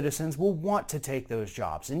American citizens will want to take those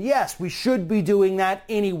jobs. And yes, we should be doing that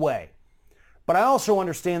anyway. But I also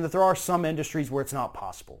understand that there are some industries where it's not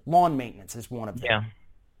possible. Lawn maintenance is one of them.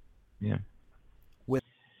 Yeah.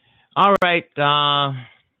 All right.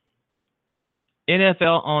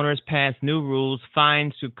 NFL owners pass new rules,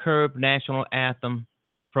 fines to curb national anthem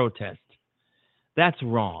protest. That's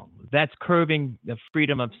wrong. That's curbing the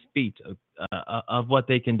freedom of speech of what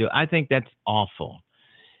they can do. I think that's awful.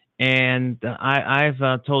 And I've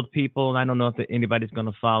told people, I don't know if anybody's going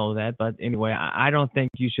to follow that, but anyway, I don't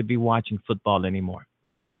think you should be watching football anymore.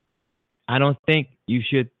 I don't think you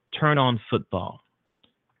should turn on football.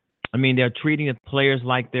 I mean, they're treating the players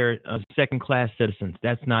like they're second-class citizens.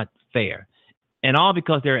 That's not fair. And all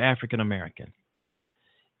because they're African American.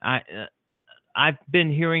 I've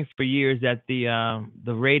been hearing for years that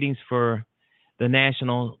the ratings for the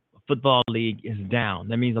National Football League is down.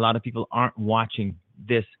 That means a lot of people aren't watching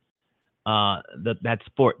this that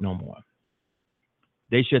sport no more.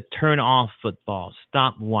 They should turn off football.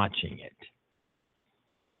 Stop watching it.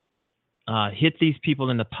 Hit these people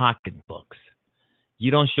in the pocketbooks.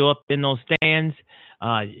 You don't show up in those stands.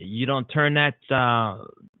 You don't turn that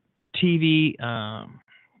TV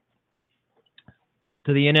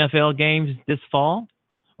to the NFL games this fall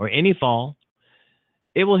or any fall.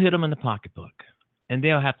 It will hit them in the pocketbook, and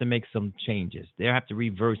they'll have to make some changes. They'll have to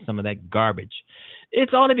reverse some of that garbage.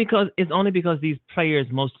 It's only because these players,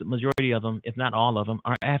 majority of them, if not all of them,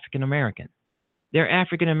 are African American. They're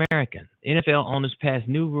African American. NFL owners passed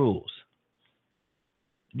new rules.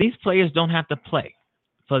 These players don't have to play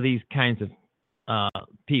for these kinds of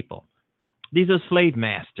people. These are slave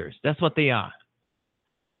masters. That's what they are.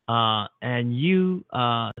 And you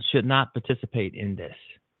should not participate in this.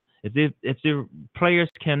 If the players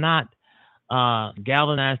cannot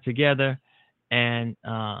galvanize together and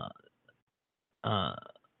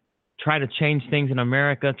try to change things in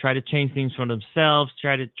America, try to change things for themselves,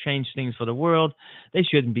 try to change things for the world, they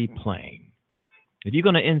shouldn't be playing. If you're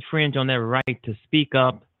going to infringe on their right to speak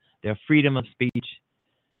up, their freedom of speech,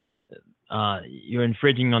 you're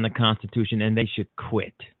infringing on the Constitution, and they should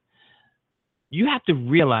quit. You have to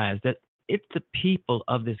realize that it's the people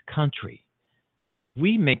of this country.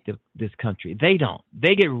 We make this country. They don't.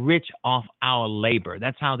 They get rich off our labor.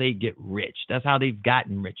 That's how they get rich. That's how they've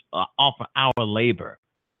gotten rich, off of our labor.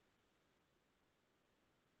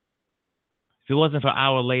 If it wasn't for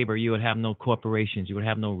our labor, you would have no corporations. You would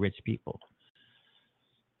have no rich people.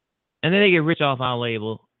 And then they get rich off our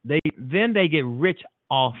labor. They get rich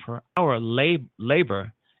off for our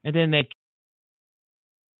labor, and then they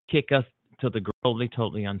kick us to the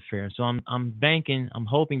totally unfair. So I'm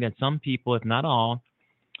hoping that some people, if not all,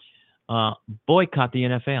 boycott the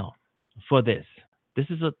NFL for this. This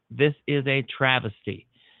is a travesty.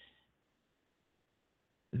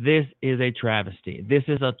 This is a travesty. This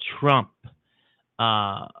is a Trump.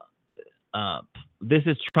 This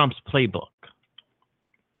is Trump's playbook,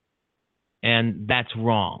 and that's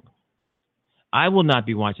wrong. I will not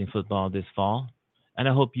be watching football this fall, and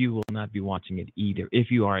I hope you will not be watching it either if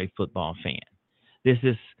you are a football fan. This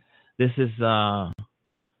is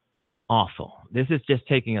awful. This is just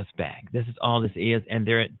taking us back. This is all this is, and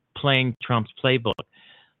they're playing Trump's playbook.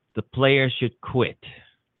 The players should quit.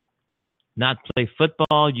 Not play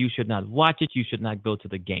football. You should not watch it. You should not go to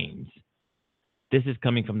the games. This is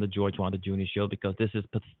coming from the George Wilder Jr. Show because this is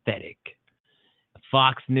pathetic.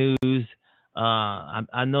 Fox News,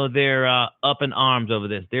 I know they're up in arms over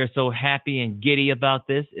this. They're so happy and giddy about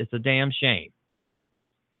this. It's a damn shame.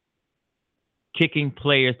 Kicking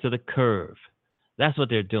players to the curve. That's what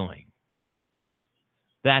they're doing.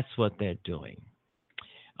 That's what they're doing.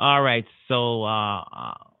 All right, so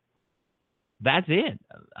that's it.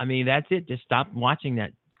 I mean, that's it. Just stop watching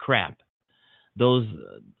that crap.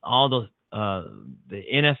 All those the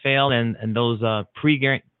NFL and those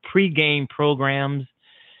pre-game programs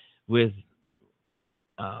with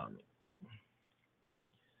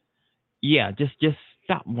just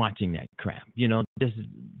stop watching that crap.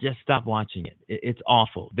 Just stop watching it. It's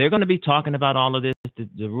awful. They're going to be talking about all of this,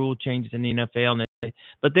 the rule changes in the NFL,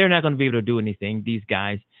 but they're not going to be able to do anything. These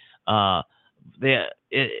guys, they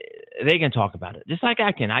can talk about it just like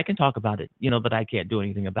I can. I can talk about it, but I can't do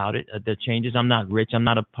anything about it. The changes. I'm not rich. I'm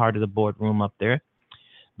not a part of the boardroom up there,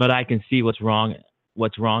 but I can see what's wrong,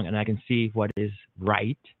 and I can see what is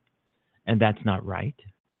right, and that's not right.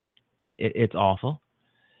 It's awful.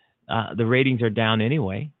 The ratings are down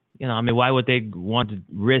anyway. Why would they want to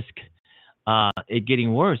risk it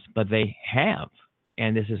getting worse? But they have,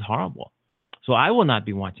 and this is horrible. So I will not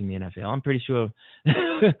be watching the NFL. I'm pretty sure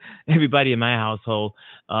everybody in my household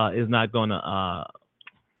is not going to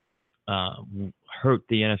hurt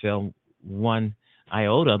the NFL one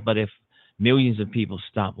iota. But if millions of people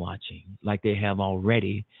stop watching like they have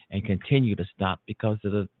already and continue to stop because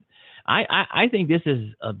of I think this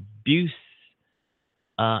is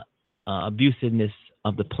abusiveness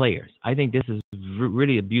of the players. I think this is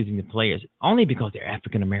really abusing the players only because they're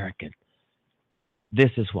African American. This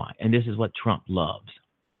is why, and this is what Trump loves.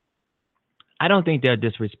 I don't think they're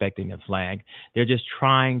disrespecting the flag. They're just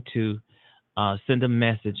trying to send a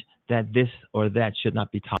message that this or that should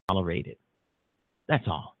not be tolerated. That's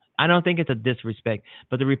all. I don't think it's a disrespect,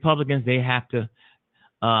 but the Republicans, they have to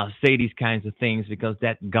say these kinds of things because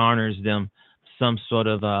that garners them some sort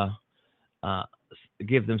of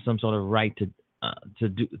give them some sort of right to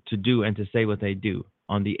do and to say what they do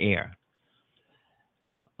on the air.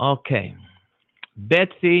 Okay.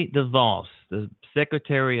 Betsy DeVos, the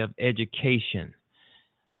Secretary of Education.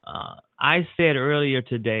 I said earlier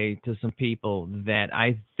today to some people that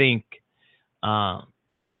I think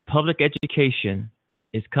public education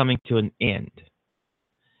is coming to an end.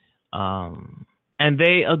 And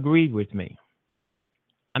they agreed with me.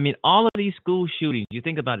 I mean, all of these school shootings, you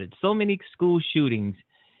think about it, so many school shootings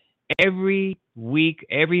every week,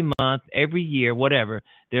 every month, every year, whatever.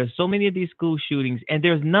 There's so many of these school shootings, and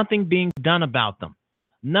there's nothing being done about them.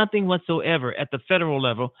 Nothing whatsoever at the federal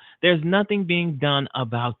level. There's nothing being done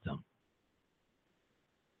about them.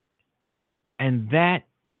 And that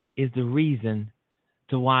is the reason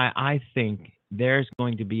to why I think there's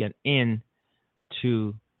going to be an end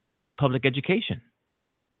to public education.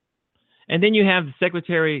 And then you have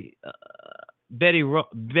Secretary Betty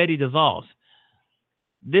DeVos,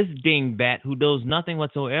 this dingbat who knows nothing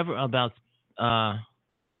whatsoever about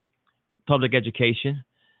public education.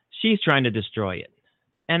 She's trying to destroy it.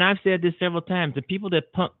 And I've said this several times. The people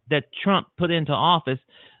that Trump put into office,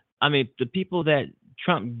 I mean, the people that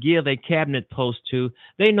Trump give a cabinet post to,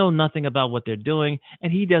 they know nothing about what they're doing,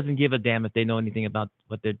 and he doesn't give a damn if they know anything about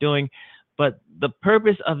what they're doing. But the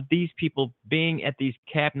purpose of these people being at these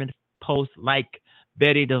cabinet posts like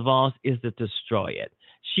Betty DeVos is to destroy it.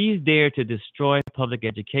 She's there to destroy public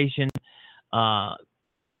education.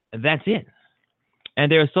 That's it. And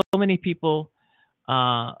there are so many people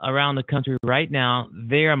around the country right now,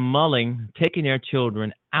 they're mulling, taking their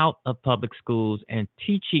children out of public schools and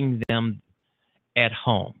teaching them at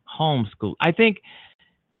home, homeschool. I think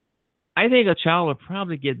a child will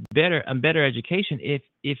probably get a better education if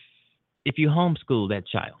you homeschool that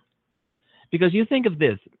child. Because you think of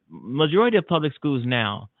this, majority of public schools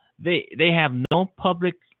now, they have no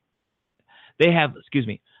public, the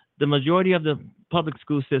majority of the public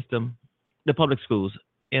school system, the public schools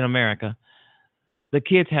in America, the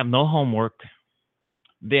kids have no homework.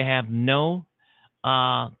 They have no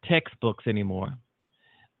textbooks anymore.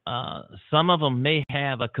 Some of them may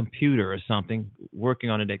have a computer or something working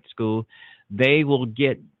on it at school. They will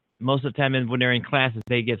get, most of the time when they're in classes,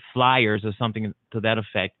 they get flyers or something to that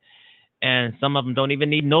effect. And some of them don't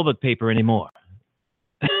even need notebook paper anymore.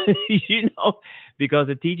 Because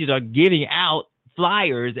the teachers are giving out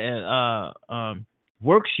flyers and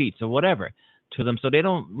worksheets or whatever to them. So they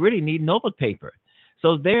don't really need notebook paper.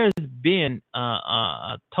 So there's been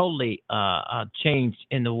a totally change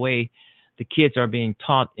in the way the kids are being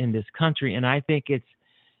taught in this country. And I think it's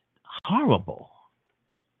horrible.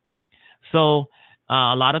 So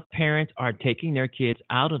a lot of parents are taking their kids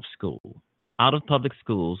out of school, out of public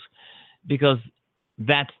schools, because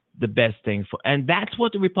that's the best thing and that's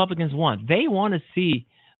what the Republicans want. They want to see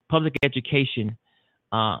public education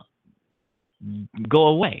go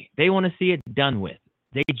away. They want to see it done with.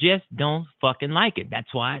 They just don't fucking like it.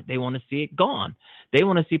 That's why they want to see it gone. They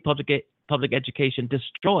want to see public education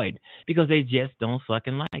destroyed because they just don't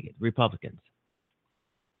fucking like it. Republicans.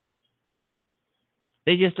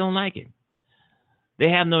 They just don't like it. They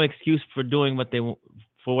have no excuse for doing what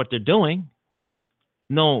they're doing.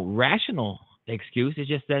 No rational excuse. It's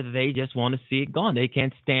just that they just want to see it gone. They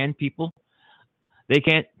can't stand people. They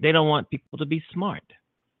don't want people to be smart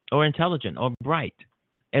or intelligent or bright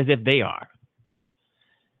as if they are.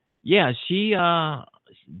 Yeah, speaking of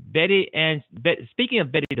Betty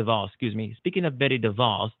DeVos,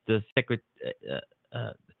 the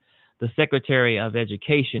Secretary of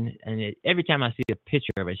Education, and every time I see a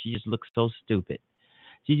picture of her, she just looks so stupid.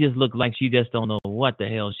 She just looks like she just don't know what the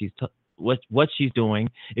hell what she's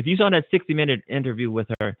doing. If you saw that 60-minute interview with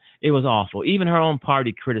her, it was awful. Even her own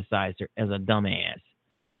party criticized her as a dumbass.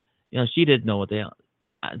 She didn't know what the hell.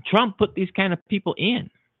 Trump put these kind of people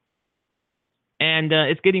in. And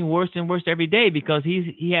it's getting worse and worse every day because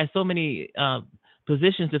he has so many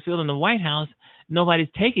positions to fill in the White House. Nobody's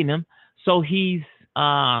taking them. So he's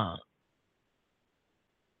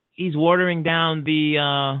watering down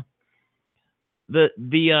the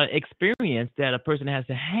experience that a person has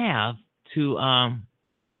to have to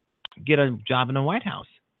get a job in the White House.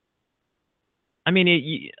 I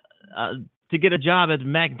mean, to get a job at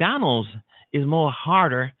McDonald's is more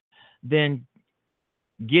harder than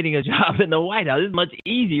getting a job in the White House. It's much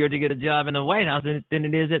easier to get a job in the White House than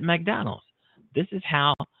it is at McDonald's. This is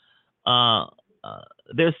how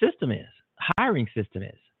their system is, hiring system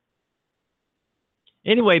is.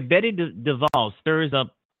 Anyway, Betty DeVos stirs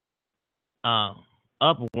up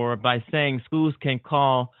uproar by saying schools can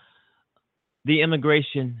call the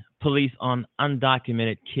immigration police on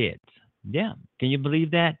undocumented kids. Yeah, can you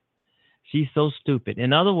believe that? She's so stupid.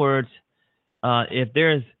 In other words, if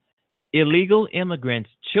there's illegal immigrants,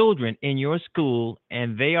 children in your school,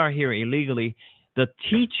 and they are here illegally, the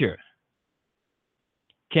teacher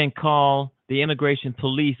can call the immigration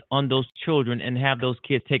police on those children and have those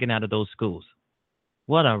kids taken out of those schools.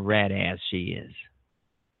 What a rat ass she is.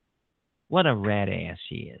 What a rat ass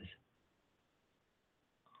she is.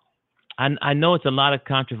 I know it's a lot of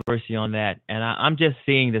controversy on that, and I'm just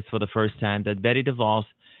seeing this for the first time, that Betty DeVos,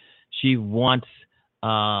 she wants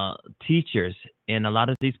teachers in a lot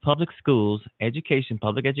of these public schools,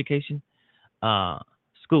 public education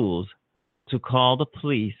schools, to call the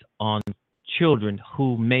police on children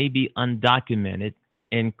who may be undocumented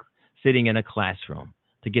and sitting in a classroom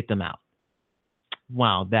to get them out.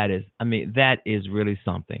 Wow, that is really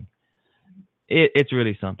something. It's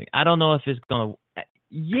really something. I don't know if it's going to,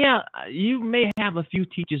 yeah, you may have a few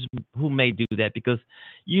teachers who may do that, because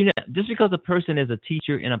just because a person is a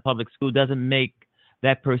teacher in a public school doesn't make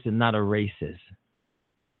that person not a racist.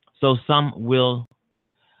 So some will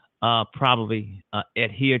probably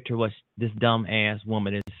adhere to what this dumb ass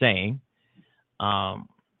woman is saying. And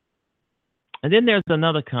then there's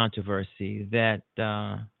another controversy that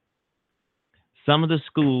some of the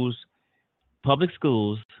schools, public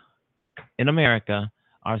schools in America,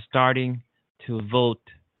 are starting to vote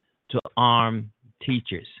to arm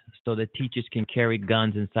teachers so that teachers can carry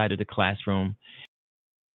guns inside of the classroom.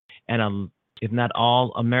 And if not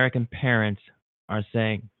all American parents are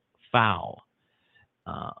saying foul.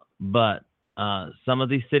 But some of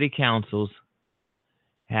these city councils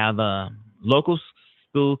have, local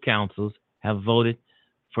school councils have voted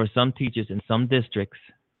for some teachers in some districts,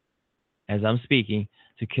 as I'm speaking,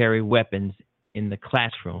 to carry weapons in the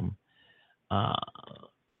classroom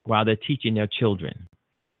while they're teaching their children.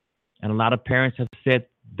 And a lot of parents have said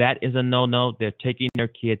that is a no-no. They're taking their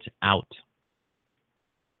kids out.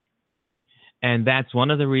 And that's one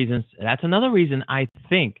of the reasons, that's another reason I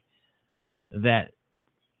think that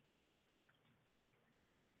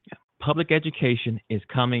public education is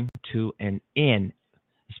coming to an end,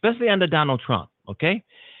 especially under Donald Trump, okay?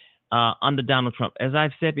 Under Donald Trump. As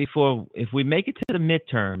I've said before, if we make it to the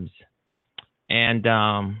midterms and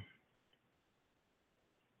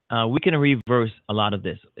we can reverse a lot of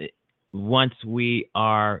this once we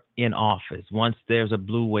are in office, once there's a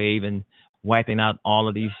blue wave and wiping out all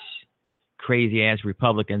of these crazy-ass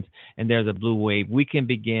Republicans, and there's a blue wave, we can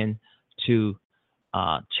begin to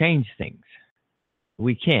change things.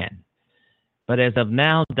 We can. But as of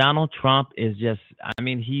now, Donald Trump is just,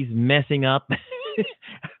 he's messing up.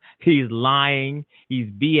 He's lying. He's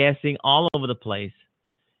BSing all over the place.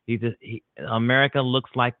 America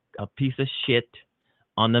looks like a piece of shit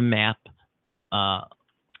on the map,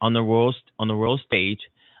 on the world stage,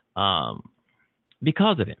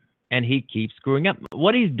 because of him. And he keeps screwing up.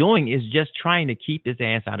 What he's doing is just trying to keep his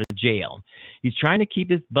ass out of jail. He's trying to keep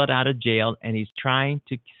his butt out of jail, and he's trying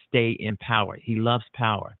to stay in power. He loves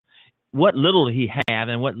power. What little he have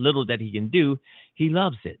and what little that he can do, he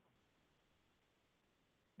loves it.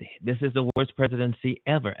 This is the worst presidency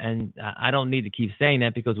ever. And I don't need to keep saying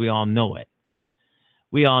that because we all know it.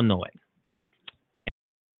 We all know it.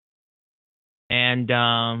 And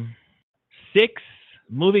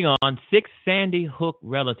moving on, 6 Sandy Hook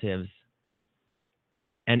relatives.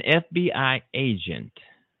 An FBI agent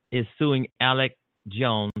is suing Alex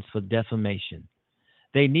Jones for defamation.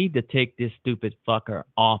 They need to take this stupid fucker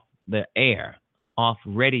off the air, off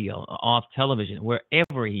radio, off television,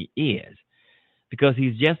 wherever he is, because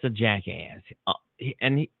he's just a jackass.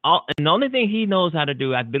 And the only thing he knows how to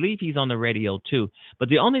do, I believe he's on the radio too, but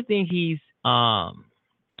the only thing he's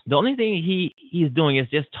doing is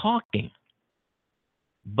just talking.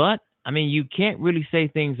 But you can't really say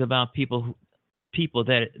things about people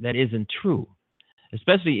that isn't true,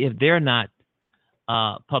 especially if they're not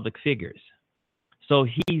public figures. So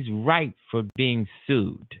he's right for being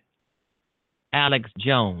sued. Alex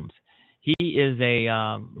Jones. He is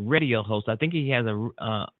a radio host. I think he has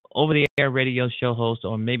a over-the-air radio show host,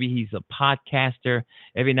 or maybe he's a podcaster.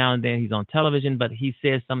 Every now and then he's on television, but he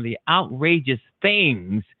says some of the outrageous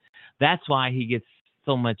things. That's why he gets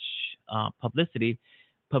so much publicity,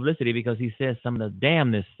 because he says some of the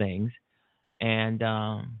damnedest things. And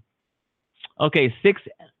 6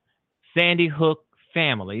 Sandy Hook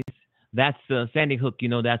families. That's Sandy Hook.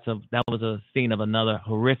 That was a scene of another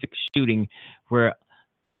horrific shooting where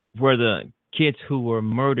the kids who were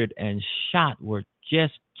murdered and shot were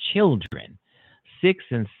just children, 6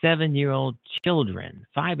 and 7-year-old children,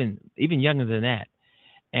 5 and even younger than that.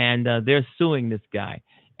 And they're suing this guy.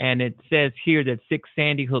 And it says here that 6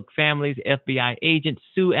 Sandy Hook families, FBI agents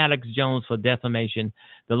sue Alex Jones for defamation.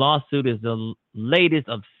 The lawsuit is the latest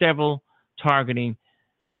of several targeting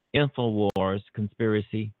InfoWars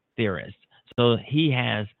conspiracy theorists. So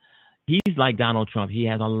he's like Donald Trump. He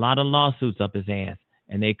has a lot of lawsuits up his ass,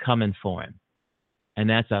 and they coming for him. And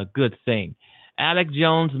that's a good thing. Alex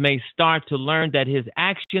Jones may start to learn that his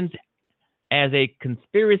actions as a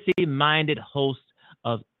conspiracy-minded host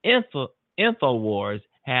of InfoWars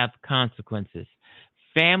have consequences.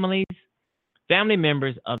 Families Family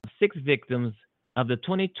members of 6 victims of the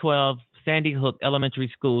 2012 Sandy Hook Elementary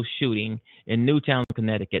School shooting in Newtown,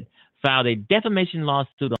 Connecticut, filed a defamation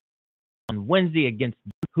lawsuit on Wednesday against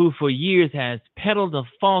who for years has peddled a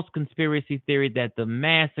false conspiracy theory that the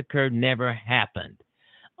massacre never happened.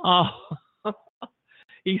 Oh,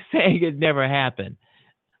 he's saying it never happened.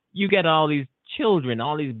 You got all these children,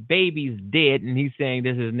 all these babies dead, and he's saying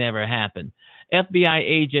this has never happened. FBI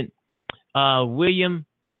agent William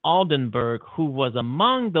Aldenberg, who was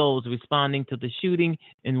among those responding to the shooting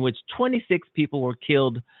in which 26 people were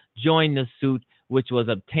killed, joined the suit, which was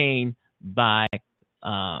obtained by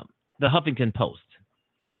the Huffington Post.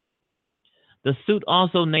 The suit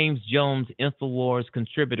also names Jones InfoWars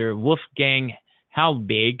contributor Wolfgang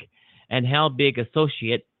Halbig and Halbig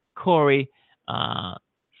associate Corey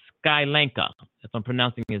Skylanka, if I'm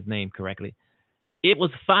pronouncing his name correctly. It was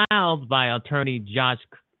filed by attorney Josh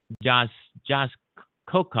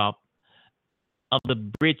Kokop of the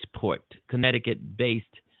Bridgeport, Connecticut-based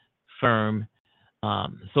firm,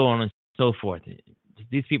 so on and so forth.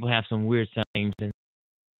 These people have some weird names and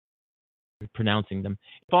pronouncing them.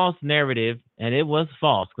 False narrative, and it was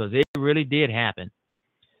false because it really did happen.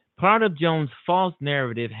 Part of Jones' false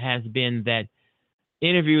narrative has been that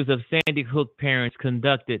interviews of Sandy Hook parents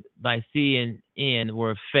conducted by CNN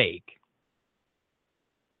were fake.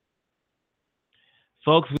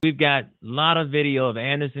 Folks, we've got a lot of video of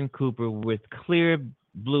Anderson Cooper with clear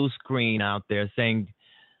blue screen out there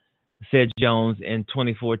said Jones in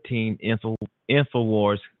 2014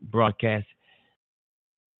 InfoWars broadcast.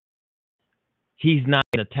 He's not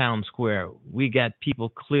in a town square. We got people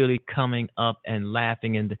clearly coming up and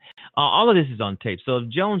laughing, and all of this is on tape. So if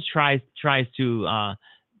Jones tries to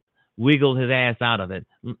wiggle his ass out of it,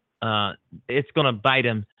 it's going to bite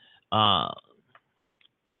him.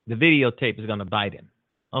 The videotape is going to bite him.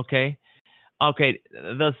 Okay.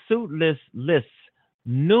 The suit lists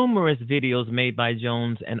numerous videos made by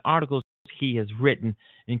Jones and articles he has written,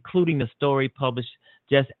 including the story published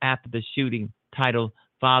just after the shooting titled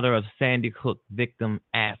 "Father of Sandy Hook Victim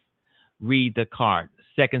Asked, Read the Card,"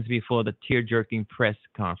 seconds before the tear-jerking press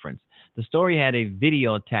conference. The story had a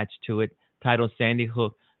video attached to it titled "Sandy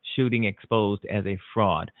Hook Shooting Exposed as a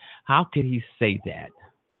Fraud." How could he say that?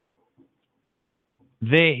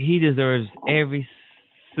 He deserves every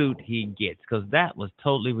suit he gets, because that was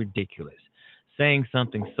totally ridiculous. Saying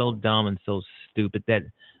something so dumb and so stupid that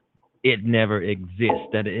it never exists,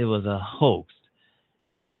 that it was a hoax.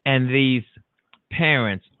 And these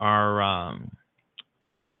parents are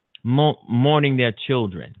mourning their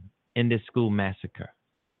children in this school massacre.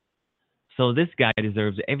 So this guy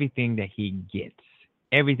deserves everything that he gets,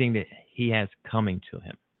 everything that he has coming to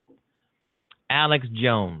him. Alex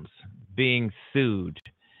Jones being sued.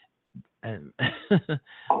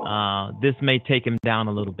 This may take him down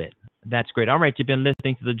a little bit. That's great. All right, you've been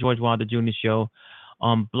listening to the George Wilder Jr. Show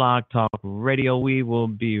on Blog Talk Radio. We will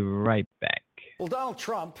be right back. Well, Donald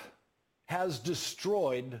Trump has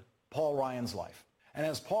destroyed Paul Ryan's life. And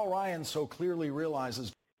as Paul Ryan so clearly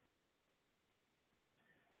realizes,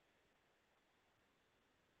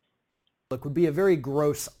 would be a very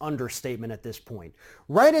gross understatement at this point.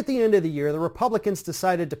 Right at the end of the year, the Republicans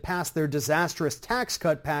decided to pass their disastrous tax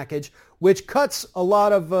cut package, which cuts a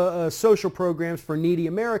lot of social programs for needy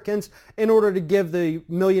Americans in order to give the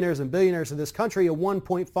millionaires and billionaires of this country a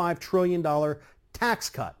 $1.5 trillion tax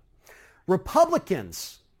cut.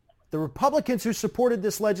 The Republicans who supported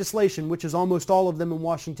this legislation, which is almost all of them in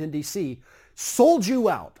Washington, D.C., sold you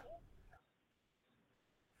out.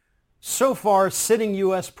 So far, sitting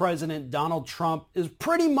U.S. President Donald Trump is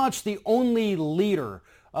pretty much the only leader,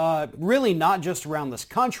 really not just around this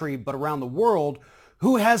country, but around the world,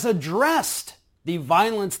 who has addressed the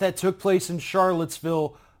violence that took place in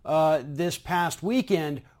Charlottesville this past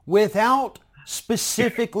weekend without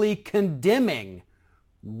specifically condemning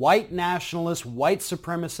white nationalist, white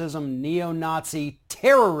supremacism, neo-Nazi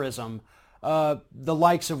terrorism, the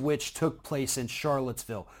likes of which took place in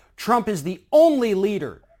Charlottesville. Trump is the only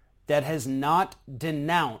leader that has not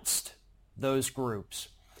denounced those groups.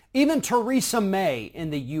 Even Theresa May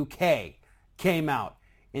in the UK came out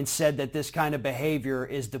and said that this kind of behavior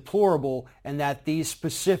is deplorable and that these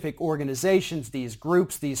specific organizations, these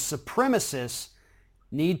groups, these supremacists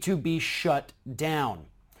need to be shut down.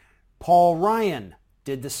 Paul Ryan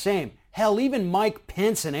did the same. Hell, even Mike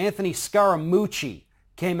Pence and Anthony Scaramucci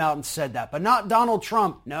came out and said that, but not Donald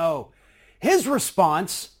Trump. No. His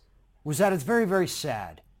response was that it's very, very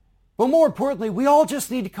sad. But more importantly, we all just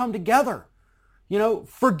need to come together.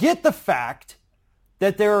 Forget the fact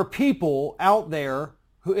that there are people out there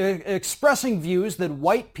who expressing views that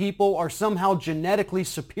white people are somehow genetically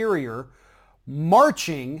superior,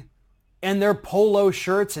 marching and their polo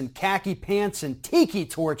shirts and khaki pants and tiki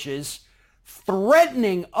torches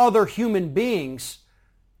threatening other human beings,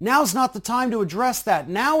 now's not the time to address that.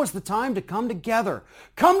 Now is the time to come together.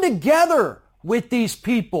 Come together with these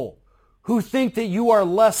people who think that you are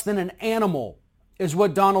less than an animal, is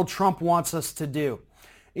what Donald Trump wants us to do.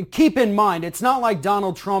 And keep in mind, it's not like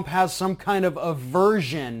Donald Trump has some kind of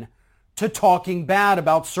aversion to talking bad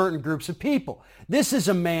about certain groups of people. This is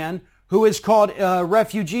a man who has called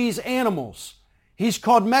refugees animals. He's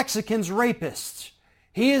called Mexicans rapists.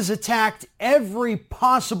 He has attacked every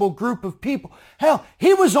possible group of people. Hell,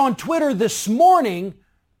 he was on Twitter this morning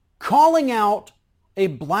calling out a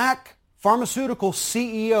black pharmaceutical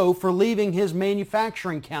CEO for leaving his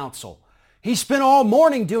manufacturing council. He spent all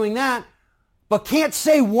morning doing that, but can't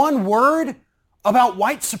say one word about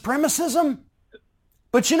white supremacism?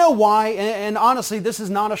 But you know why? And honestly, this is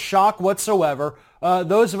not a shock whatsoever.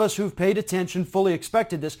 Those of us who've paid attention fully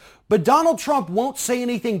expected this. But Donald Trump won't say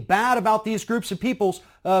anything bad about these groups of people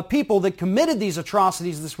that committed these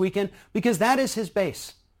atrocities this weekend, because that is his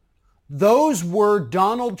base. Those were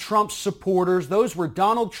Donald Trump supporters. Those were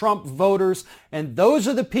Donald Trump voters. And those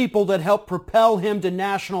are the people that helped propel him to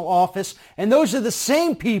national office. And those are the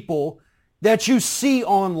same people that you see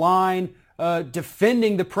online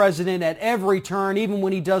defending the president at every turn, even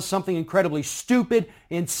when he does something incredibly stupid,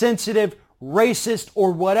 insensitive, racist,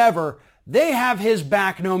 or whatever. They have his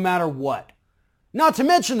back no matter what. Not to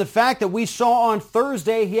mention the fact that we saw on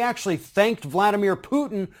Thursday he actually thanked Vladimir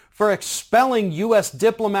Putin for expelling U.S.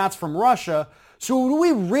 diplomats from Russia. So do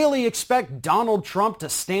we really expect Donald Trump to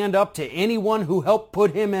stand up to anyone who helped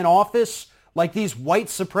put him in office, like these white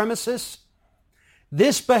supremacists?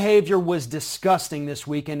 This behavior was disgusting this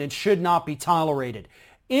weekend and should not be tolerated.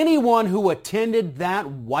 Anyone who attended that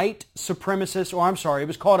white supremacist, or I'm sorry, it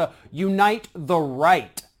was called a Unite the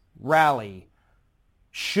Right rally,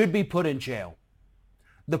 should be put in jail.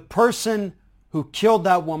 The person who killed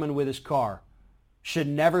that woman with his car should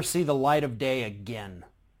never see the light of day again.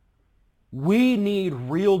 We need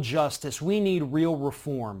real justice. We need real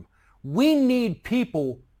reform. We need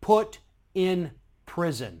people put in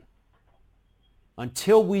prison.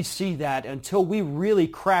 Until we see that, until we really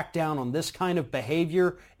crack down on this kind of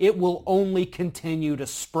behavior, it will only continue to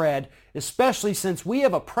spread, especially since we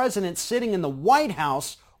have a president sitting in the White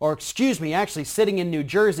House, or actually sitting in New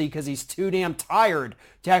Jersey because he's too damn tired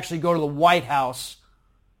to actually go to the White House,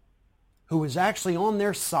 who is actually on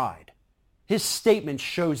their side. His statement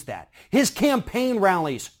shows that. His campaign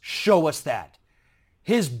rallies show us that.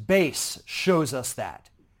 His base shows us that.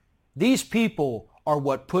 These people are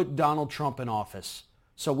what put Donald Trump in office.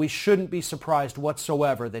 So we shouldn't be surprised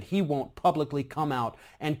whatsoever that he won't publicly come out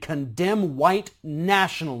and condemn white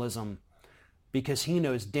nationalism, because he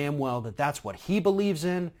knows damn well that that's what he believes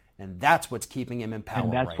in, and that's what's keeping him in power.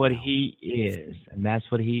 And that's right what now. he is. And that's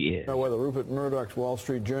what he is. Know whether Rupert Murdoch's Wall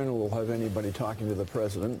Street Journal will have anybody talking to the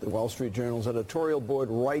president. The Wall Street Journal's editorial board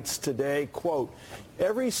writes today, quote,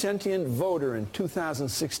 "Every sentient voter in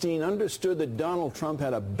 2016 understood that Donald Trump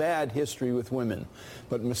had a bad history with women.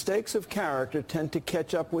 But mistakes of character tend to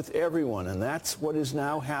catch up with everyone, and that's what is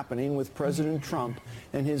now happening with President Trump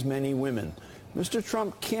and his many women. Mr.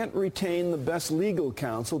 Trump can't retain the best legal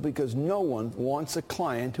counsel because no one wants a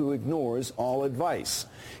client who ignores all advice.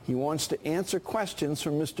 He wants to answer questions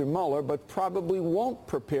from Mr. Mueller, but probably won't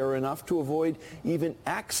prepare enough to avoid even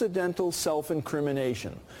accidental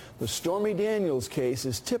self-incrimination. The Stormy Daniels case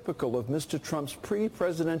is typical of Mr. Trump's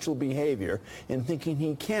pre-presidential behavior in thinking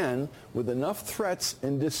he can, with enough threats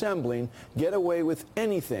and dissembling, get away with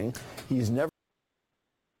anything he's never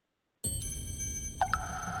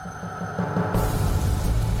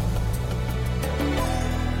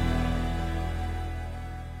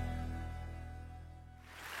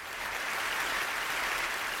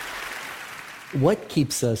What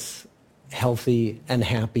keeps us healthy and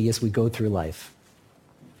happy as we go through life?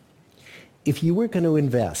 If you were going to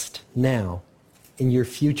invest now in your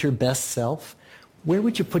future best self, where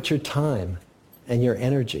would you put your time and your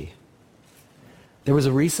energy? There was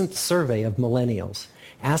a recent survey of millennials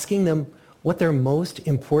asking them what their most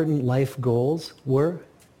important life goals were.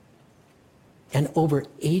 And over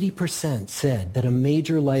 80% said that a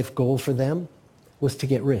major life goal for them was to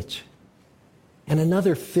get rich. And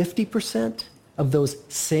another 50% of those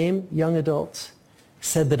same young adults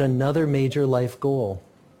said that another major life goal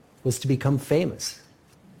was to become famous.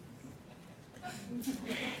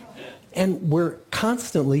 And we're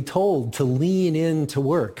constantly told to lean into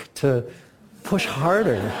work, to push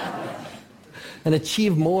harder and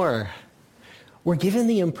achieve more. We're given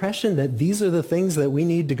the impression that these are the things that we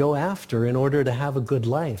need to go after in order to have a good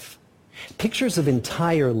life. Pictures of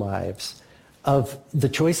entire lives of the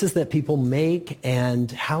choices that people make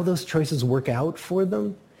and how those choices work out for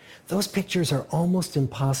them, those pictures are almost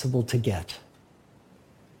impossible to get.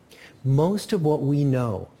 Most of what we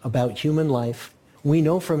know about human life, we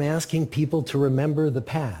know from asking people to remember the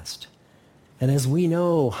past. And as we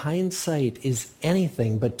know, hindsight is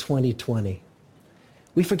anything but 20/20.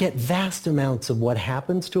 We forget vast amounts of what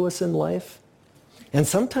happens to us in life, and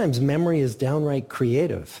sometimes memory is downright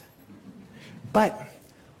creative. But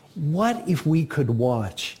what if we could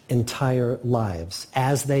watch entire lives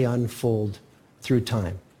as they unfold through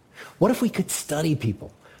time? What if we could study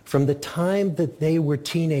people from the time that they were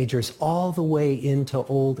teenagers all the way into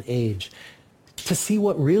old age to see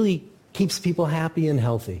what really keeps people happy and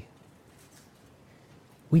healthy?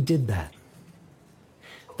 We did that.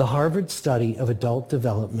 The Harvard study of adult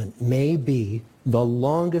development may be the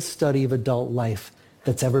longest study of adult life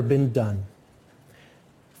that's ever been done.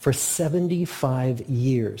 For 75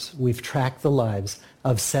 years, we've tracked the lives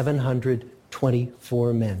of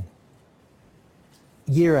 724 men.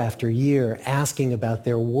 Year after year, asking about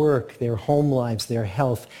their work, their home lives, their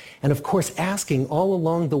health, and of course asking all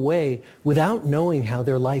along the way without knowing how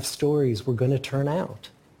their life stories were going to turn out.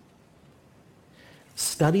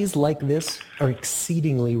 Studies like this are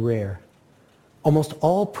exceedingly rare. Almost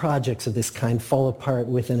all projects of this kind fall apart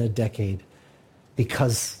within a decade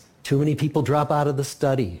because too many people drop out of the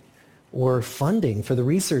study, or funding for the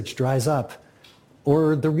research dries up,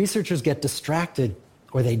 or the researchers get distracted,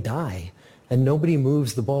 or they die, and nobody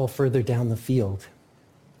moves the ball further down the field.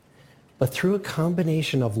 But through a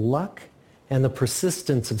combination of luck and the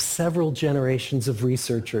persistence of several generations of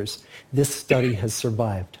researchers, this study has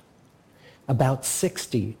survived. About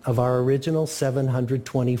 60 of our original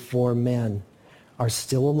 724 men are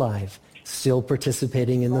still alive, still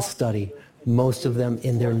participating in the study, most of them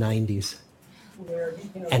in their 90s.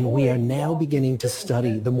 And we are now beginning to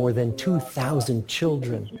study the more than 2,000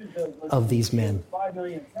 children of these men.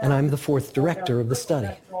 And I'm the fourth director of the study.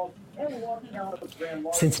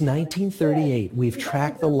 Since 1938, we've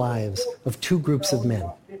tracked the lives of two groups of men.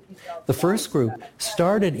 The first group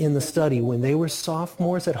started in the study when they were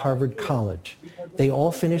sophomores at Harvard College. They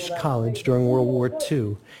all finished college during World War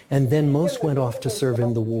II, and then most went off to serve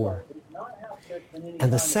in the war.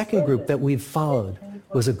 And the second group that we've followed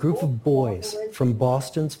was a group of boys from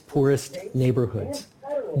Boston's poorest neighborhoods.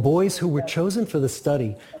 Boys who were chosen for the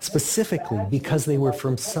study specifically because they were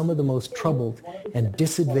from some of the most troubled and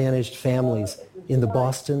disadvantaged families in the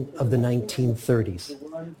Boston of the 1930s.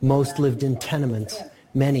 Most lived in tenements,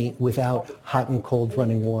 many without hot and cold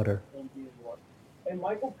running water.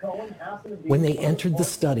 When they entered the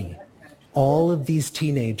study, all of these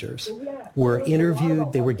teenagers were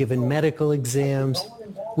interviewed, they were given medical exams.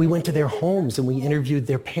 We went to their homes and we interviewed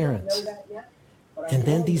their parents. And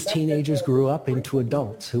then these teenagers grew up into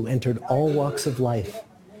adults who entered all walks of life.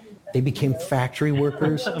 They became factory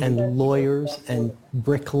workers and lawyers and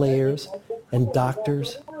bricklayers and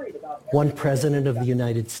doctors, one president of the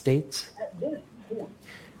United States.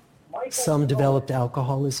 Some developed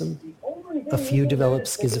alcoholism. A few developed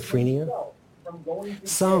schizophrenia.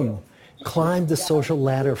 Some climbed the social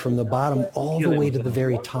ladder from the bottom all the way to the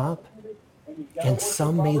very top. And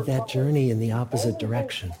some made that journey in the opposite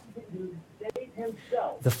direction.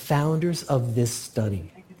 The founders of this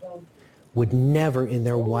study would never in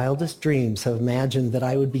their wildest dreams have imagined that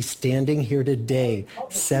I would be standing here today,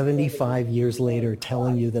 75 years later,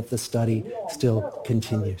 telling you that the study still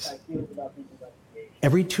continues.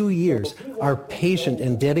 Every 2 years, our patient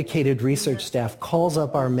and dedicated research staff calls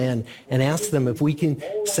up our men and asks them if we can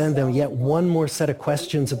send them yet one more set of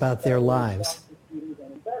questions about their lives.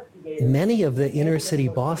 Many of the inner city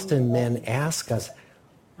Boston men ask us,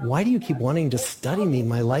 why do you keep wanting to study me?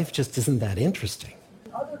 My life just isn't that interesting.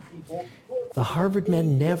 The Harvard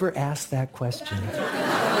men never asked that question.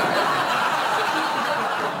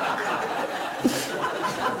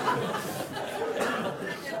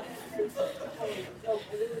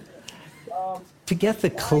 To get the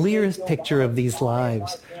clearest picture of these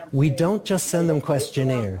lives, we don't just send them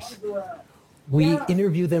questionnaires. We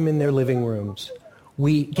interview them in their living rooms.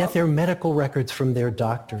 We get their medical records from their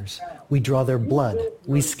doctors. We draw their blood.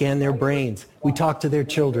 We scan their brains. We talk to their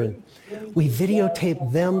children. We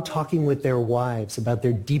videotape them talking with their wives about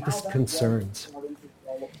their deepest concerns.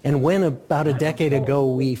 And when about a decade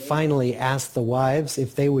ago we finally asked the wives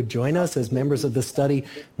if they would join us as members of the study,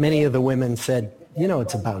 many of the women said, you know,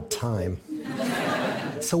 it's about time.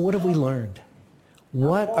 So what have we learned?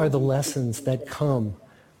 What are the lessons that come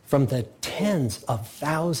from the tens of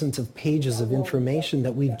thousands of pages of information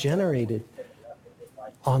that we've generated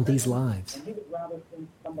on these lives?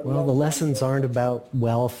 Well, the lessons aren't about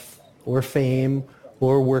wealth or fame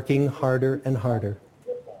or working harder and harder.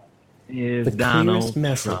 Is The Donald clearest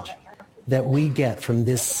message Trump. that we get from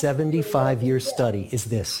this 75-year study is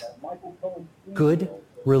this: good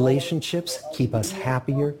relationships keep us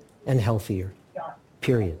happier and healthier,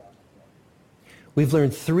 period. We've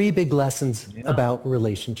learned 3 big lessons about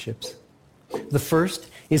relationships. The first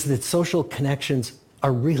is that social connections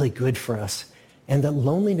are really good for us and that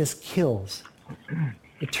loneliness kills.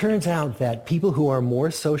 It turns out that people who are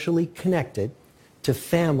more socially connected to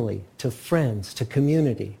family, to friends, to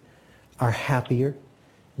community are happier,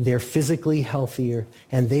 they're physically healthier,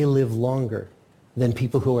 and they live longer than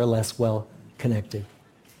people who are less well connected.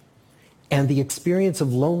 And the experience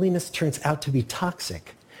of loneliness turns out to be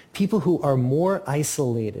toxic. People who are more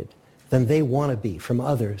isolated than they want to be from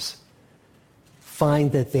others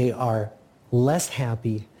find that they are less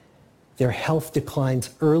happy, their health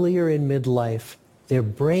declines earlier in midlife, their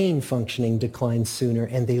brain functioning declines sooner,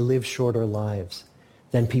 and they live shorter lives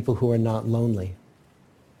than people who are not lonely.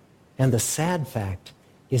 And the sad fact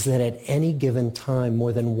is that at any given time,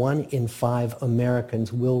 more than 1 in 5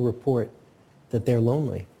 Americans will report that they're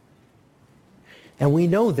lonely. And we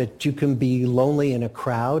know that you can be lonely in a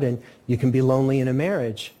crowd and you can be lonely in a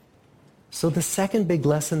marriage. So the second big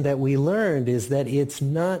lesson that we learned is that it's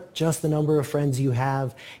not just the number of friends you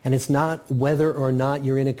have, and it's not whether or not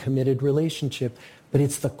you're in a committed relationship, but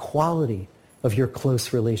it's the quality of your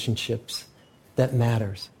close relationships that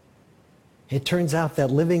matters. It turns out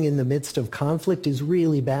that living in the midst of conflict is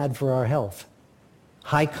really bad for our health.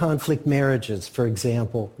 High conflict marriages, for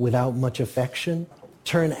example, without much affection,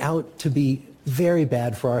 turn out to be very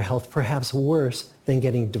bad for our health, perhaps worse than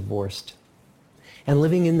getting divorced. And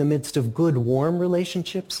living in the midst of good, warm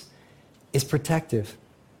relationships is protective.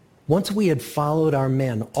 Once we had followed our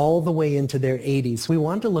men all the way into their 80s, we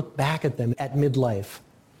wanted to look back at them at midlife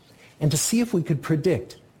and to see if we could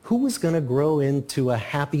predict who was going to grow into a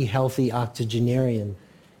happy, healthy octogenarian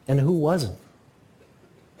and who wasn't.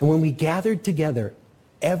 And when we gathered together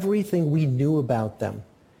everything we knew about them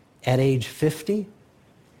at age 50,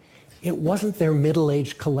 it wasn't their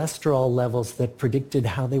middle-aged cholesterol levels that predicted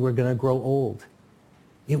how they were going to grow old.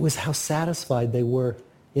 It was how satisfied they were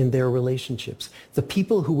in their relationships. The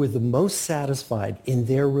people who were the most satisfied in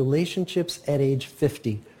their relationships at age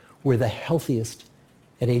 50 were the healthiest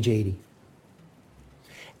at age 80.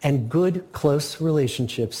 And good, close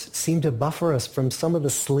relationships seem to buffer us from some of the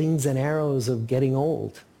slings and arrows of getting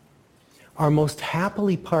old. Our most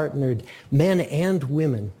happily partnered men and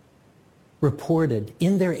women reported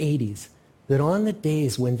in their 80s that on the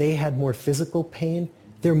days when they had more physical pain,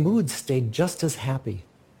 their moods stayed just as happy.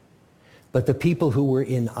 But the people who were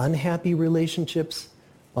in unhappy relationships,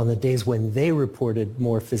 on the days when they reported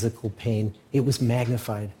more physical pain, it was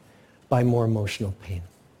magnified by more emotional pain.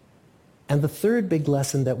 And the third big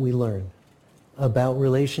lesson that we learn about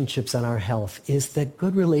relationships and our health is that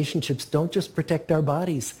good relationships don't just protect our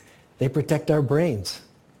bodies, they protect our brains.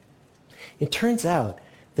 It turns out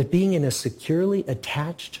that being in a securely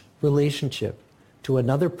attached relationship to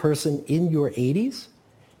another person in your 80s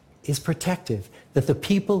is protective. That the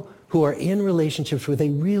people who are in relationships where they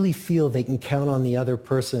really feel they can count on the other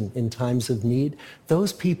person in times of need,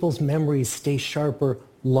 those people's memories stay sharper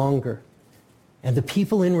longer. And the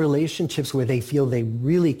people in relationships where they feel they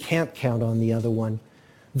really can't count on the other one,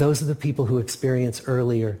 those are the people who experience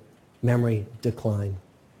earlier memory decline.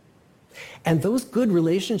 And those good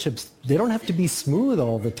relationships, they don't have to be smooth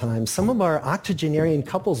all the time. Some of our octogenarian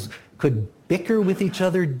couples could bicker with each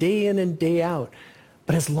other day in and day out.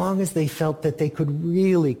 But as long as they felt that they could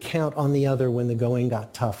really count on the other when the going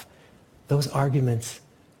got tough, those arguments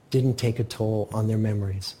didn't take a toll on their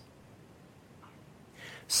memories.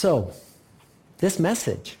 So, this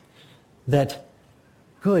message that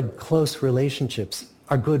good, close relationships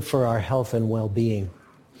are good for our health and well-being,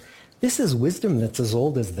 this is wisdom that's as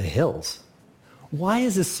old as the hills. Why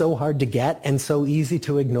is this so hard to get and so easy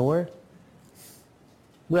to ignore?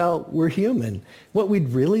 Well, we're human. What we'd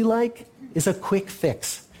really like is a quick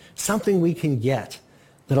fix, something we can get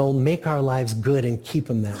that'll make our lives good and keep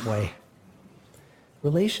them that way.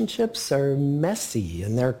 Relationships are messy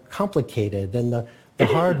and they're complicated, and the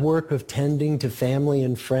hard work of tending to family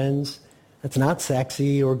and friends, that's not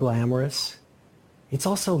sexy or glamorous. It's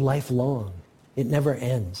also lifelong. It never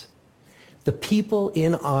ends. The people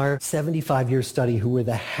in our 75-year study who were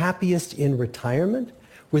the happiest in retirement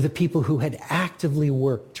were the people who had actively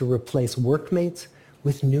worked to replace workmates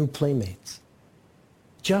with new playmates.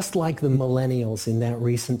 Just like the millennials in that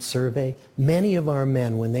recent survey, many of our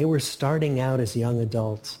men, when they were starting out as young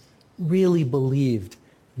adults, really believed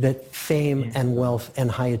that fame and wealth and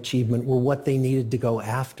high achievement were what they needed to go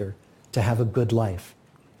after to have a good life.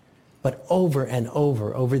 But over and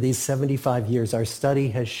over these 75 years, our study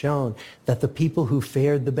has shown that the people who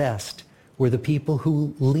fared the best were the people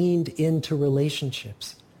who leaned into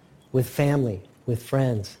relationships with family, with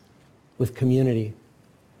friends, with community.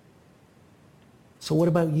 So what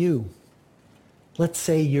about you? Let's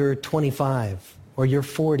say you're 25, or you're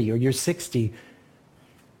 40, or you're 60.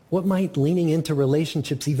 What might leaning into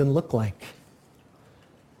relationships even look like?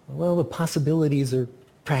 Well, the possibilities are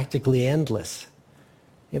practically endless.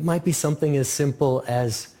 It might be something as simple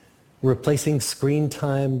as replacing screen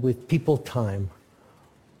time with people time,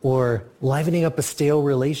 or livening up a stale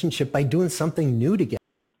relationship by doing something new together.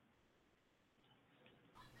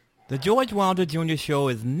 The George Wilder Jr. Show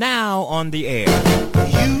is now on the air.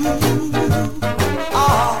 You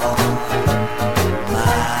are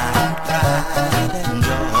my pride and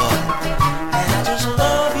joy, and I just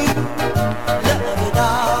love you,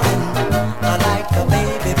 darling, like a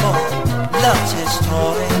baby boy loves his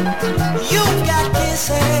toy. You've got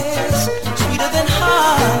kisses sweeter than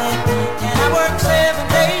honey, and I work 7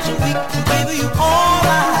 days a week to give you all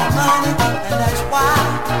my money, and that's why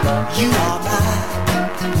you are my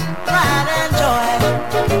pride and joy.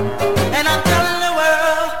 And I'm telling the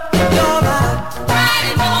world, you're my pride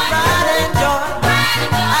and joy, pride and joy.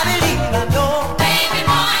 I believe I'm your baby boy,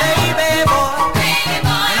 baby boy, baby boy. And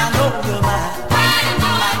I know you're my pride and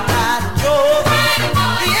joy, my pride and joy, pride and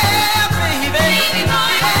joy. Yeah, baby, baby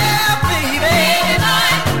boy, yeah, baby, baby boy.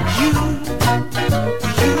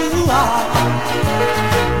 You are my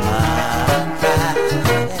pride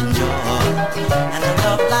and joy, and a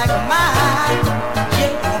love like mine,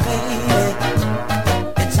 yeah, baby.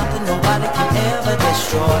 It's something nobody can ever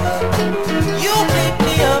destroy. You pick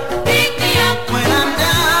me up when I'm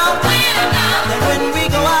down, then when we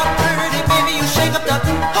go out dirty, baby, you shake up the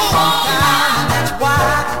whole town. That's why I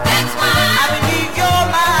believe you're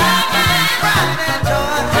my pride and joy. Yeah, yeah, pride and joy,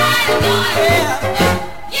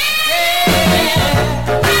 yeah, pride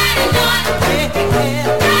and joy,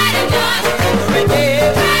 yeah, pride and joy,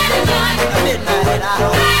 midnight hour,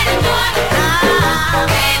 pride and joy, baby boy, baby boy, pride and joy, my pride and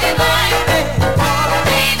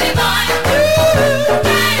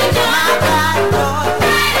joy,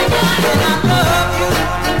 and I love you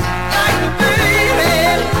like a baby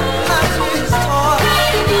loves his toy.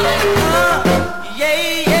 Yeah,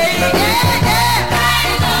 yeah, yeah,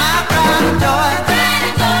 yeah, my pride and joy,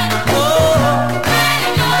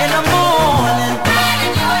 oh, in the morning,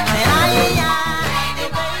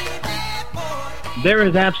 There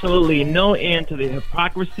is absolutely no end to the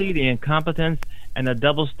hypocrisy, the incompetence, and the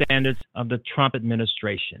double standards of the Trump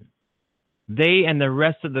administration. They and the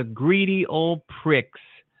rest of the greedy old pricks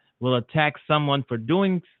will attack someone for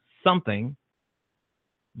doing something,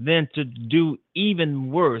 then to do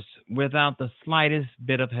even worse without the slightest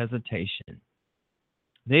bit of hesitation.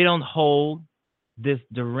 They don't hold this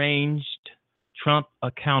deranged Trump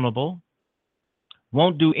accountable,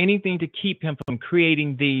 won't do anything to keep him from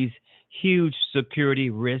creating these huge security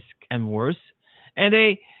risks and worse. And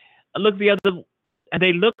they look the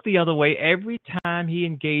other way every time he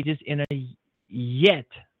engages in a yet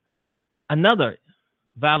another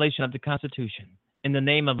violation of the Constitution in the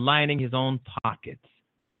name of lining his own pockets.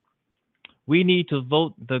 We need to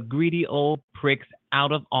vote the greedy old pricks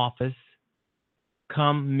out of office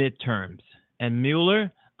come midterms. And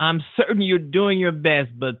Mueller, I'm certain you're doing your best,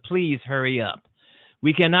 but please hurry up.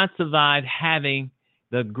 We cannot survive having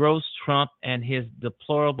the gross Trump and his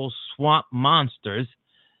deplorable swamp monsters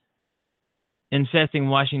infesting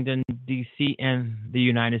Washington, D.C. and the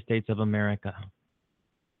United States of America.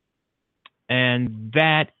 And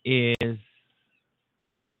that is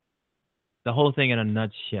the whole thing in a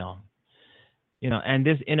nutshell. And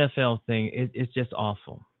this NFL thing is just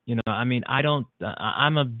awful. I mean,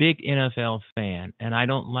 I'm a big NFL fan, and I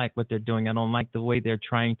don't like what they're doing. I don't like the way they're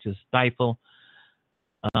trying to stifle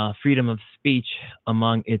freedom of speech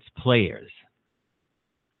among its players.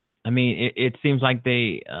 I mean, it seems like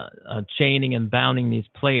they are chaining and bounding these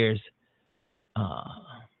players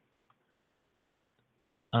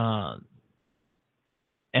and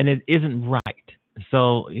it isn't right.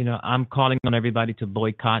 So, I'm calling on everybody to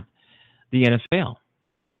boycott the NFL.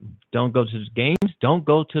 Don't go to the games. Don't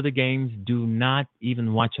go to the games. Do not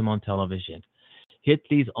even watch them on television. Hit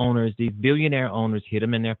these owners, these billionaire owners, hit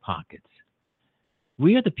them in their pockets.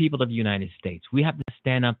 We are the people of the United States. We have to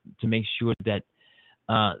stand up to make sure that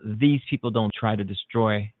these people don't try to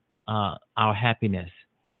destroy our happiness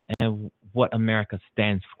and what America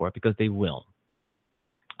stands for, because they will.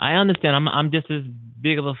 I understand. I'm just as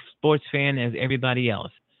big of a sports fan as everybody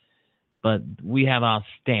else, but we have our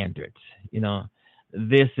standards.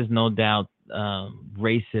 This is no doubt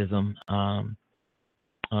racism. I'm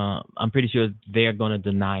pretty sure they're going to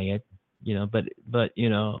deny it, but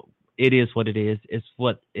it is what it is. It's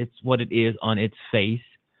what it is on its face,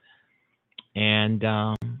 and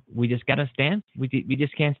we just gotta stand. We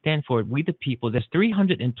just can't stand for it. We the people. There's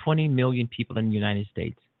 320 million people in the United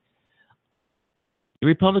States. The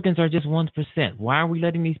Republicans are just 1%. Why are we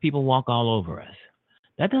letting these people walk all over us?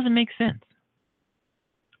 That doesn't make sense.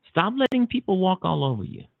 Stop letting people walk all over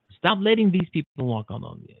you. Stop letting these people walk all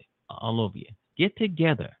over you. Get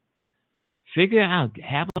together. Figure out,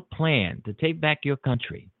 have a plan to take back your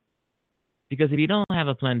country. Because if you don't have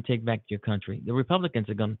a plan to take back your country, the Republicans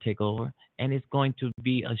are going to take over, and it's going to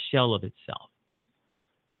be a shell of itself.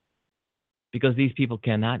 Because these people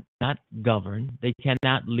cannot not govern. They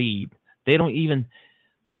cannot lead. They don't even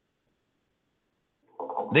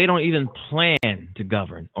plan to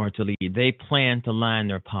govern or to lead. They plan to line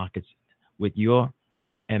their pockets with your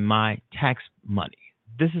and my tax money.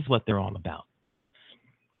 This is what they're all about.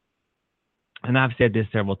 And I've said this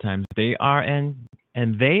several times. They are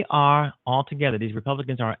they are all together. These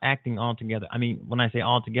Republicans are acting all together. I mean, when I say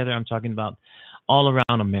all together, I'm talking about all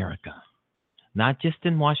around America, not just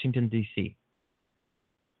in Washington, D.C.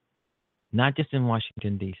 Not just in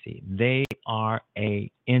Washington, D.C. They are an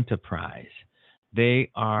enterprise.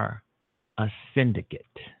 They are a syndicate,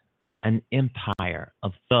 an empire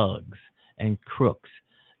of thugs and crooks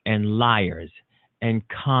and liars and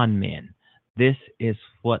con men. This is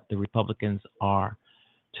what the Republicans are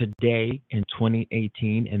today in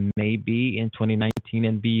 2018 and maybe in 2019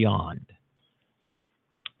 and beyond.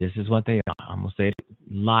 This is what they are. I'm going to say it.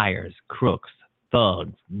 Liars, crooks,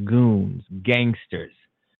 thugs, goons, gangsters,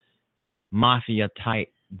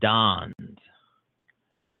 mafia-type dons.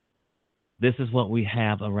 This is what we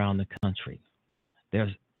have around the country.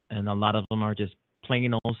 And a lot of them are just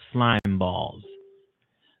plain old slime balls.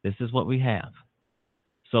 This is what we have.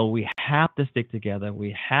 So we have to stick together.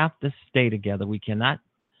 We have to stay together. We cannot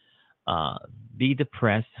be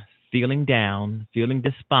depressed, feeling down, feeling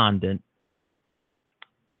despondent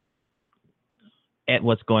at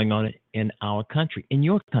what's going on in our country, in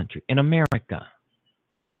your country, in America.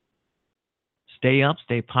 Stay up,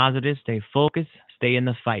 stay positive, stay focused, stay in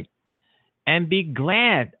the fight, and be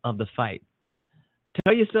glad of the fight.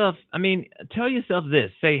 Tell yourself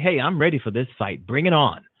this. Say, hey, I'm ready for this fight. Bring it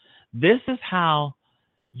on. This is how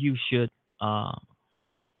you should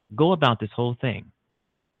go about this whole thing.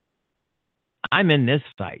 I'm in this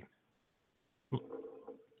fight.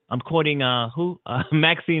 I'm quoting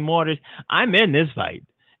Maxine Waters. I'm in this fight.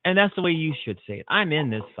 And that's the way you should say it. I'm in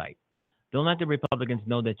this fight. Don't let the Republicans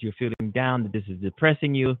know that you're feeling down, that this is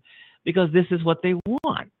depressing you, because this is what they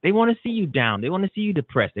want. They want to see you down. They want to see you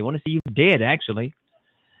depressed. They want to see you dead, actually.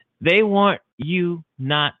 They want you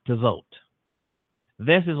not to vote.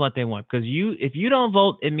 This is what they want. Because if you don't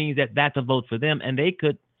vote, it means that that's a vote for them, and they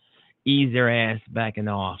could ease their ass back in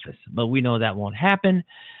the office. But we know that won't happen.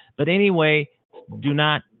 But anyway, do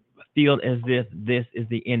not feel as if this is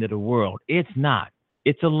the end of the world. It's not.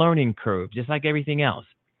 It's a learning curve, just like everything else.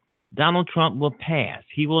 Donald Trump will pass.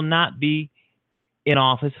 He will not be in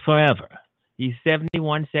office forever. He's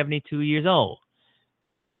 71, 72 years old.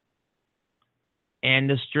 And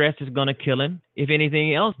the stress is going to kill him if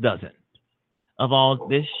anything else doesn't, of all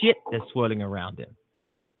this shit that's swirling around him.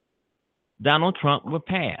 Donald Trump will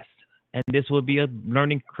pass. And this will be a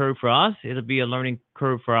learning curve for us. It'll be a learning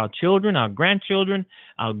curve for our children, our grandchildren,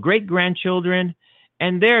 our great-grandchildren,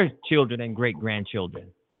 and their children and great-grandchildren.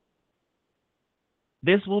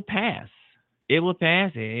 This will pass. It will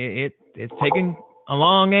pass. It's taking a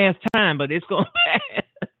long-ass time, but it's going to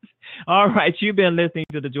pass. All right, you've been listening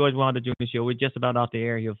to the George Wilder Jr. Show. We're just about off the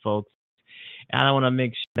air here, folks. And I want to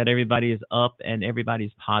make sure that everybody is up and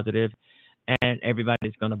everybody's positive and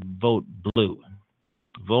everybody's going to vote blue.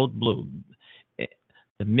 Vote blue.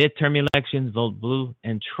 The midterm elections, vote blue,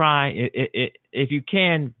 and try, if you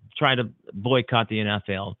can, try to boycott the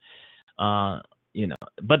NFL.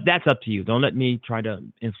 But that's up to you. Don't let me try to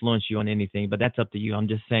influence you on anything. But that's up to you. I'm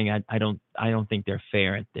just saying I don't think they're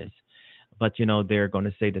fair at this. But they're going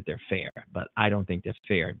to say that they're fair, but I don't think they're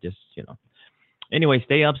fair. Just Anyway,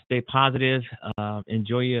 stay up, stay positive.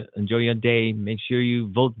 Enjoy your day. Make sure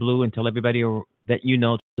you vote blue and tell everybody that you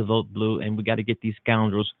know to vote blue. And we got to get these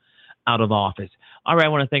scoundrels out of office. All right, I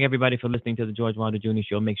want to thank everybody for listening to the George Wilder Jr.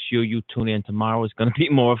 Show. Make sure you tune in tomorrow. It's going to be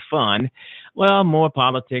more fun. Well, more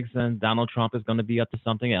politics, and Donald Trump is going to be up to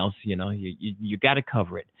something else. You got to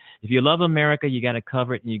cover it. If you love America, you got to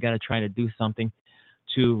cover it, and you got to try to do something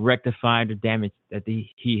to rectify the damage that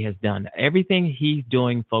he has done. Everything he's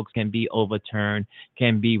doing, folks, can be overturned,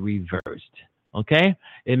 can be reversed. Okay?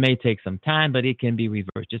 It may take some time, but it can be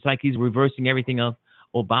reversed. Just like he's reversing everything of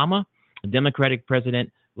Obama, a Democratic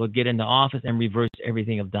president, will get into office and reverse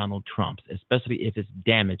everything of Donald Trump's, especially if it's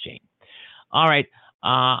damaging. All right.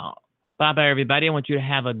 Bye-bye, everybody. I want you to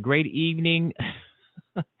have a great evening,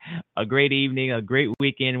 a great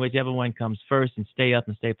weekend, whichever one comes first, and stay up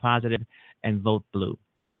and stay positive and vote blue.